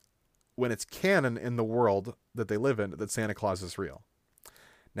when it's canon in the world that they live in that Santa Claus is real?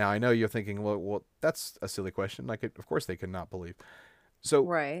 Now, I know you're thinking, well, that's a silly question. Like, of course they could not believe. So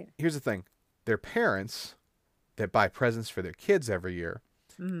Right. here's the thing. Their parents that buy presents for their kids every year,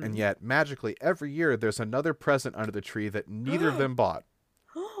 and yet magically every year there's another present under the tree that neither of them bought.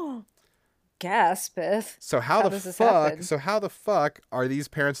 Gasp, Beth. So how does the this fuck? happen? So how the fuck are these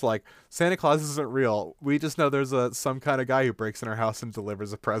parents like, Santa Claus isn't real? We just know there's some kind of guy who breaks in our house and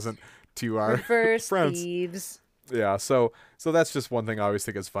delivers a present to our Reverse friends. thieves. Yeah, so that's just one thing I always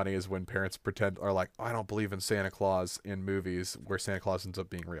think is funny is when parents are like, oh, I don't believe in Santa Claus in movies where Santa Claus ends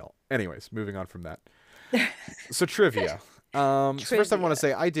up being real. Anyways, moving on from that. So trivia. So first I want Trivia. to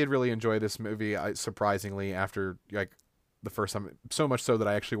say I did really enjoy this movie. Surprisingly, after like the first time, so much so that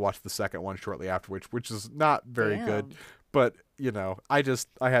I actually watched the second one shortly afterwards, which is not very good. Damn. But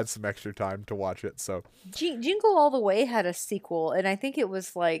I had some extra time to watch it, so Jingle All the Way had a sequel, and I think it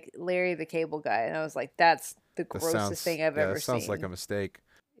was like Larry the Cable Guy, and I was like, that's the this grossest thing I've ever that sounds like a seen. mistake.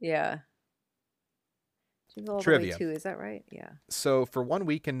 Yeah. Jingle All the Way Trivia. 2, is that right? Yeah. So for 1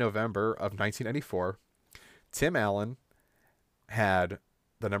 week in November of 1994, Tim Allen had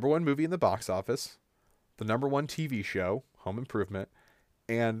the #1 movie in the box office, the #1 TV show, Home Improvement,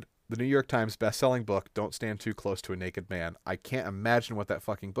 and the New York Times best-selling book, Don't Stand Too Close to a Naked Man. I can't imagine what that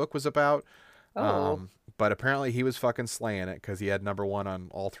fucking book was about. Oh. But apparently he was fucking slaying it because he had #1 on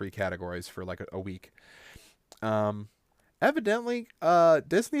all 3 categories for like a week. Evidently,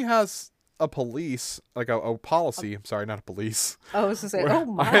 Disney has a police, like a policy. I'm sorry, not a police. I was gonna say, where-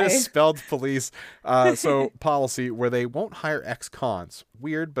 oh I my. spelled police. So policy where they won't hire ex-cons.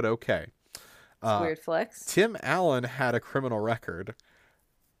 Weird, but okay. It's weird flex. Tim Allen had a criminal record,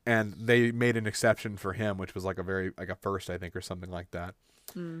 and they made an exception for him, which was like a first, I think, or something like that.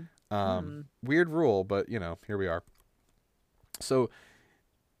 Weird rule, but here we are. So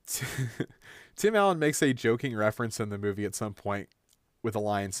Tim Allen makes a joking reference in the movie at some point with a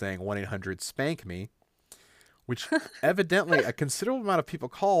line saying 1-800-SPANK-ME, which evidently a considerable amount of people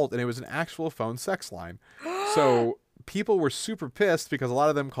called, and it was an actual phone sex line. So people were super pissed because a lot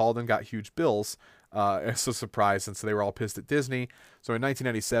of them called and got huge bills. It's a surprise, and so they were all pissed at Disney. So in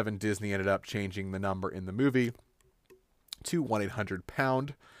 1997, Disney ended up changing the number in the movie to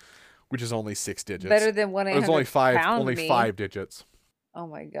 1-800-POUND, which is only 6 digits. Better than 1-800 It was only five, Pound only Me. 5 digits. Oh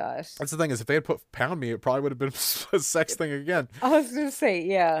my gosh. That's the thing, is if they had put pound me, it probably would have been a sex thing again. I was gonna say,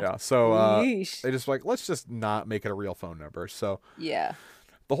 yeah. Yeah, so Yeesh. they just like, let's just not make it a real phone number. So Yeah.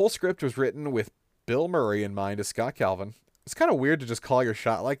 the whole script was written with Bill Murray in mind as Scott Calvin. It's kind of weird to just call your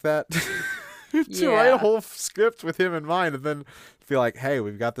shot like that. To write Yeah. a whole script with him in mind and then feel like, hey,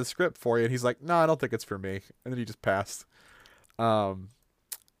 we've got this script for you. And he's like, no, I don't think it's for me. And then he just passed.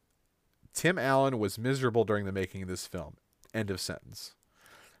 Tim Allen was miserable during the making of this film. End of sentence.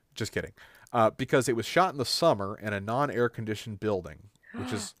 Just kidding. Because it was shot in the summer in a non-air conditioned building,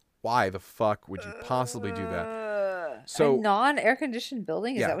 which is why the fuck would you possibly do that? So a non-air conditioned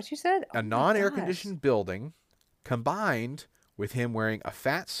building? Is yeah. that what you said? Oh A my non-air gosh. conditioned building combined with him wearing a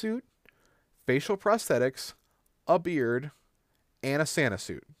fat suit, facial prosthetics, a beard, and a Santa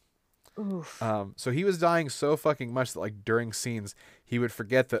suit. Oof. So he was dying so fucking much that like during scenes he would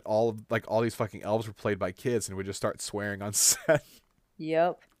forget that all these fucking elves were played by kids and would just start swearing on set.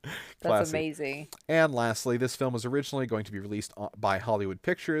 Yep. That's Classic. amazing. And lastly, this film was originally going to be released by Hollywood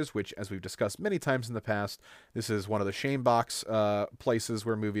Pictures, which, as we've discussed many times in the past, this is one of the shame box places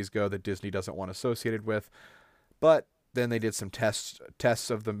where movies go that Disney doesn't want associated with. But then they did some tests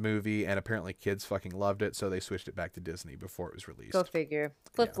of the movie, and apparently kids fucking loved it, so they switched it back to Disney before it was released. Go figure.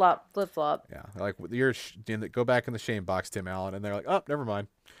 Flip flop. Yeah, they're like, go back in the shame box, Tim Allen, and they're like, oh, never mind.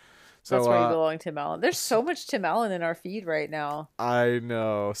 So That's where you belong, Tim Allen. There's so much Tim Allen in our feed right now. I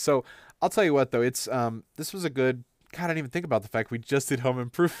know. So I'll tell you what, though, it's this was a good. God, I didn't even think about the fact we just did Home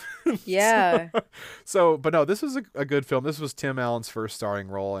Improvement. Yeah. But no, this was a good film. This was Tim Allen's first starring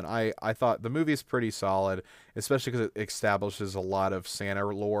role, and I thought the movie's pretty solid, especially because it establishes a lot of Santa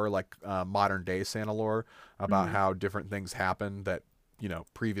lore, like modern day Santa lore, about how different things happen that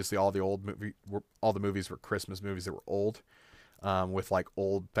previously all the movies were Christmas movies that were old, with like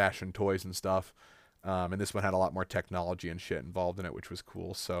old fashioned toys and stuff, and this one had a lot more technology and shit involved in it, which was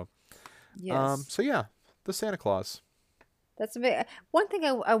cool. So Yes. so yeah. The Santa Claus. That's amazing. One thing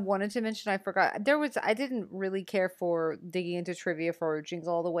I wanted to mention, I forgot. I didn't really care for digging into trivia for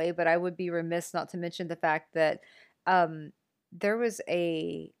Jingle All the Way, but I would be remiss not to mention the fact that there was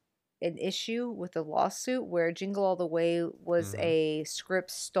an issue with a lawsuit where Jingle All the Way was a script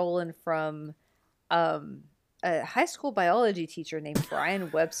stolen from a high school biology teacher named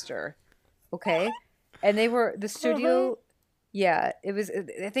Brian Webster. Okay, and the studio. Yeah, it was.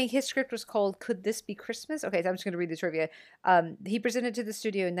 I think his script was called "Could This Be Christmas?" Okay, so I'm just going to read the trivia. He presented to the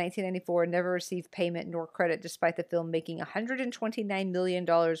studio in 1994 and never received payment nor credit, despite the film making $129 million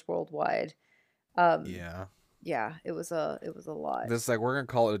worldwide. Yeah. Yeah, it was a lot. This like we're gonna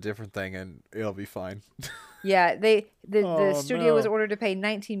call it a different thing and it'll be fine. Yeah, the Oh, studio was no. ordered to pay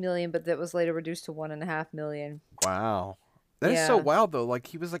 19 million, but that was later reduced to 1.5 million. Wow. That is so Yeah. wild though. Like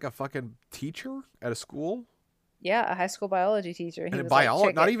he was like a fucking teacher at a school. Yeah, a high school biology teacher. He And was biology,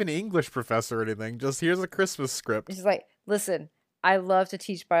 like, not "Check it." even English professor or anything. Just here's a Christmas script. He's like, listen, I love to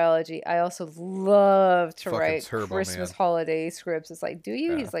teach biology. I also love to Fucking write turbo, Christmas man. holiday scripts. It's like, do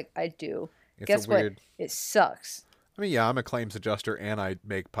you? Yeah. He's like, I do. It's Guess a what? weird. It sucks. I mean, yeah, I'm a claims adjuster and I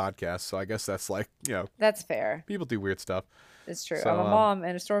make podcasts, so I guess that's like, That's fair. people do weird stuff. It's true. So, I'm a mom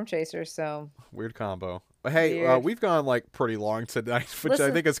and a storm chaser, so Weird combo. But hey, Weird. we've gone like pretty long tonight, which I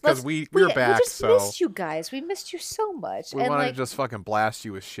Listen, think is because we're we back, just so missed you guys. We missed you so much. we and wanted like to just fucking blast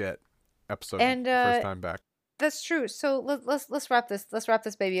you with shit. Episode And, first time back. that's true. So let's wrap this. Let's wrap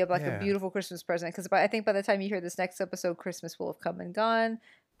this baby up like Yeah. a beautiful Christmas present. Because I think by the time you hear this next episode, Christmas will have come and gone.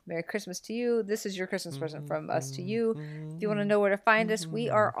 Merry Christmas to you. This is your Christmas present from us to you. If you want to know where to find us, we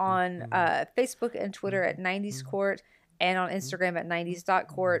are on Facebook and Twitter at 90s Court and on Instagram at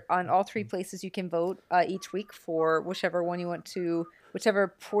 90s.court. On all three places, you can vote each week for whichever one you want to, whichever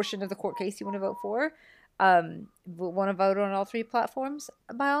portion of the court case you want to vote for. Want to vote on all three platforms?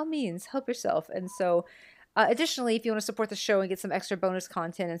 By all means, help yourself. And so, additionally, if you want to support the show and get some extra bonus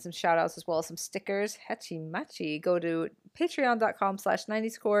content and some shout outs as well as some stickers, hachi machi, go to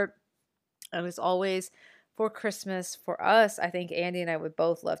patreon.com/90scourt. And as always, for Christmas, for us, I think Andy and I would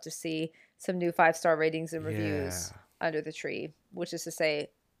both love to see some new 5-star ratings and reviews under the tree, which is to say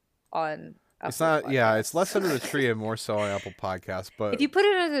on It's Apple not, yeah, Podcasts. it's less under the tree and more so on Apple Podcasts. But If you put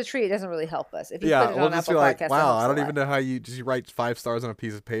it under the tree, it doesn't really help us. If you yeah, put it we'll on just Apple be like, Podcasts, wow, I don't even know how you just write 5 stars on a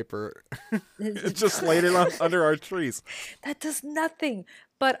piece of paper. It's just laid it under our trees. That does nothing.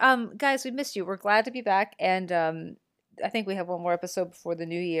 But guys, we missed you. We're glad to be back, and I think we have one more episode before the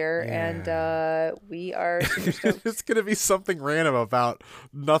new year, and we are super stoked. It's gonna be something random about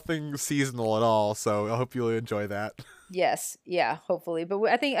nothing seasonal at all. So I hope you'll enjoy that. Yes, yeah, hopefully. But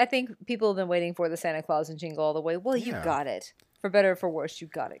I think people have been waiting for the Santa Claus and Jingle All the Way. Well, you Yeah. got it. For better or for worse, you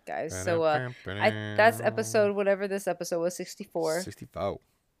got it, guys. So that's episode, whatever this episode was, 64. 64.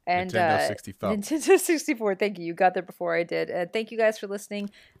 And Nintendo 64. Nintendo 64. Thank you. You got there before I did. Thank you guys for listening.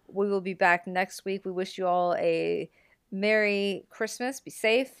 We will be back next week. We wish you all a Merry Christmas. Be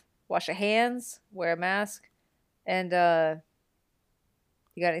safe. Wash your hands. Wear a mask. And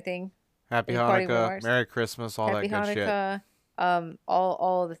you got anything? Happy Any parting Hanukkah, remarks? Merry Christmas, all Happy that good shit. Hanukkah.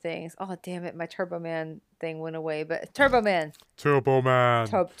 All the things. Oh damn it, my Turbo Man thing went away. But Turbo Man. Turbo Man.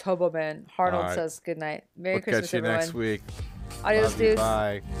 Turbo Man. Arnold All right. says good night. Merry We'll Christmas, catch you everyone. next week. Adios, Love you. dudes.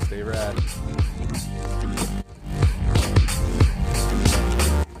 Bye. Stay rad.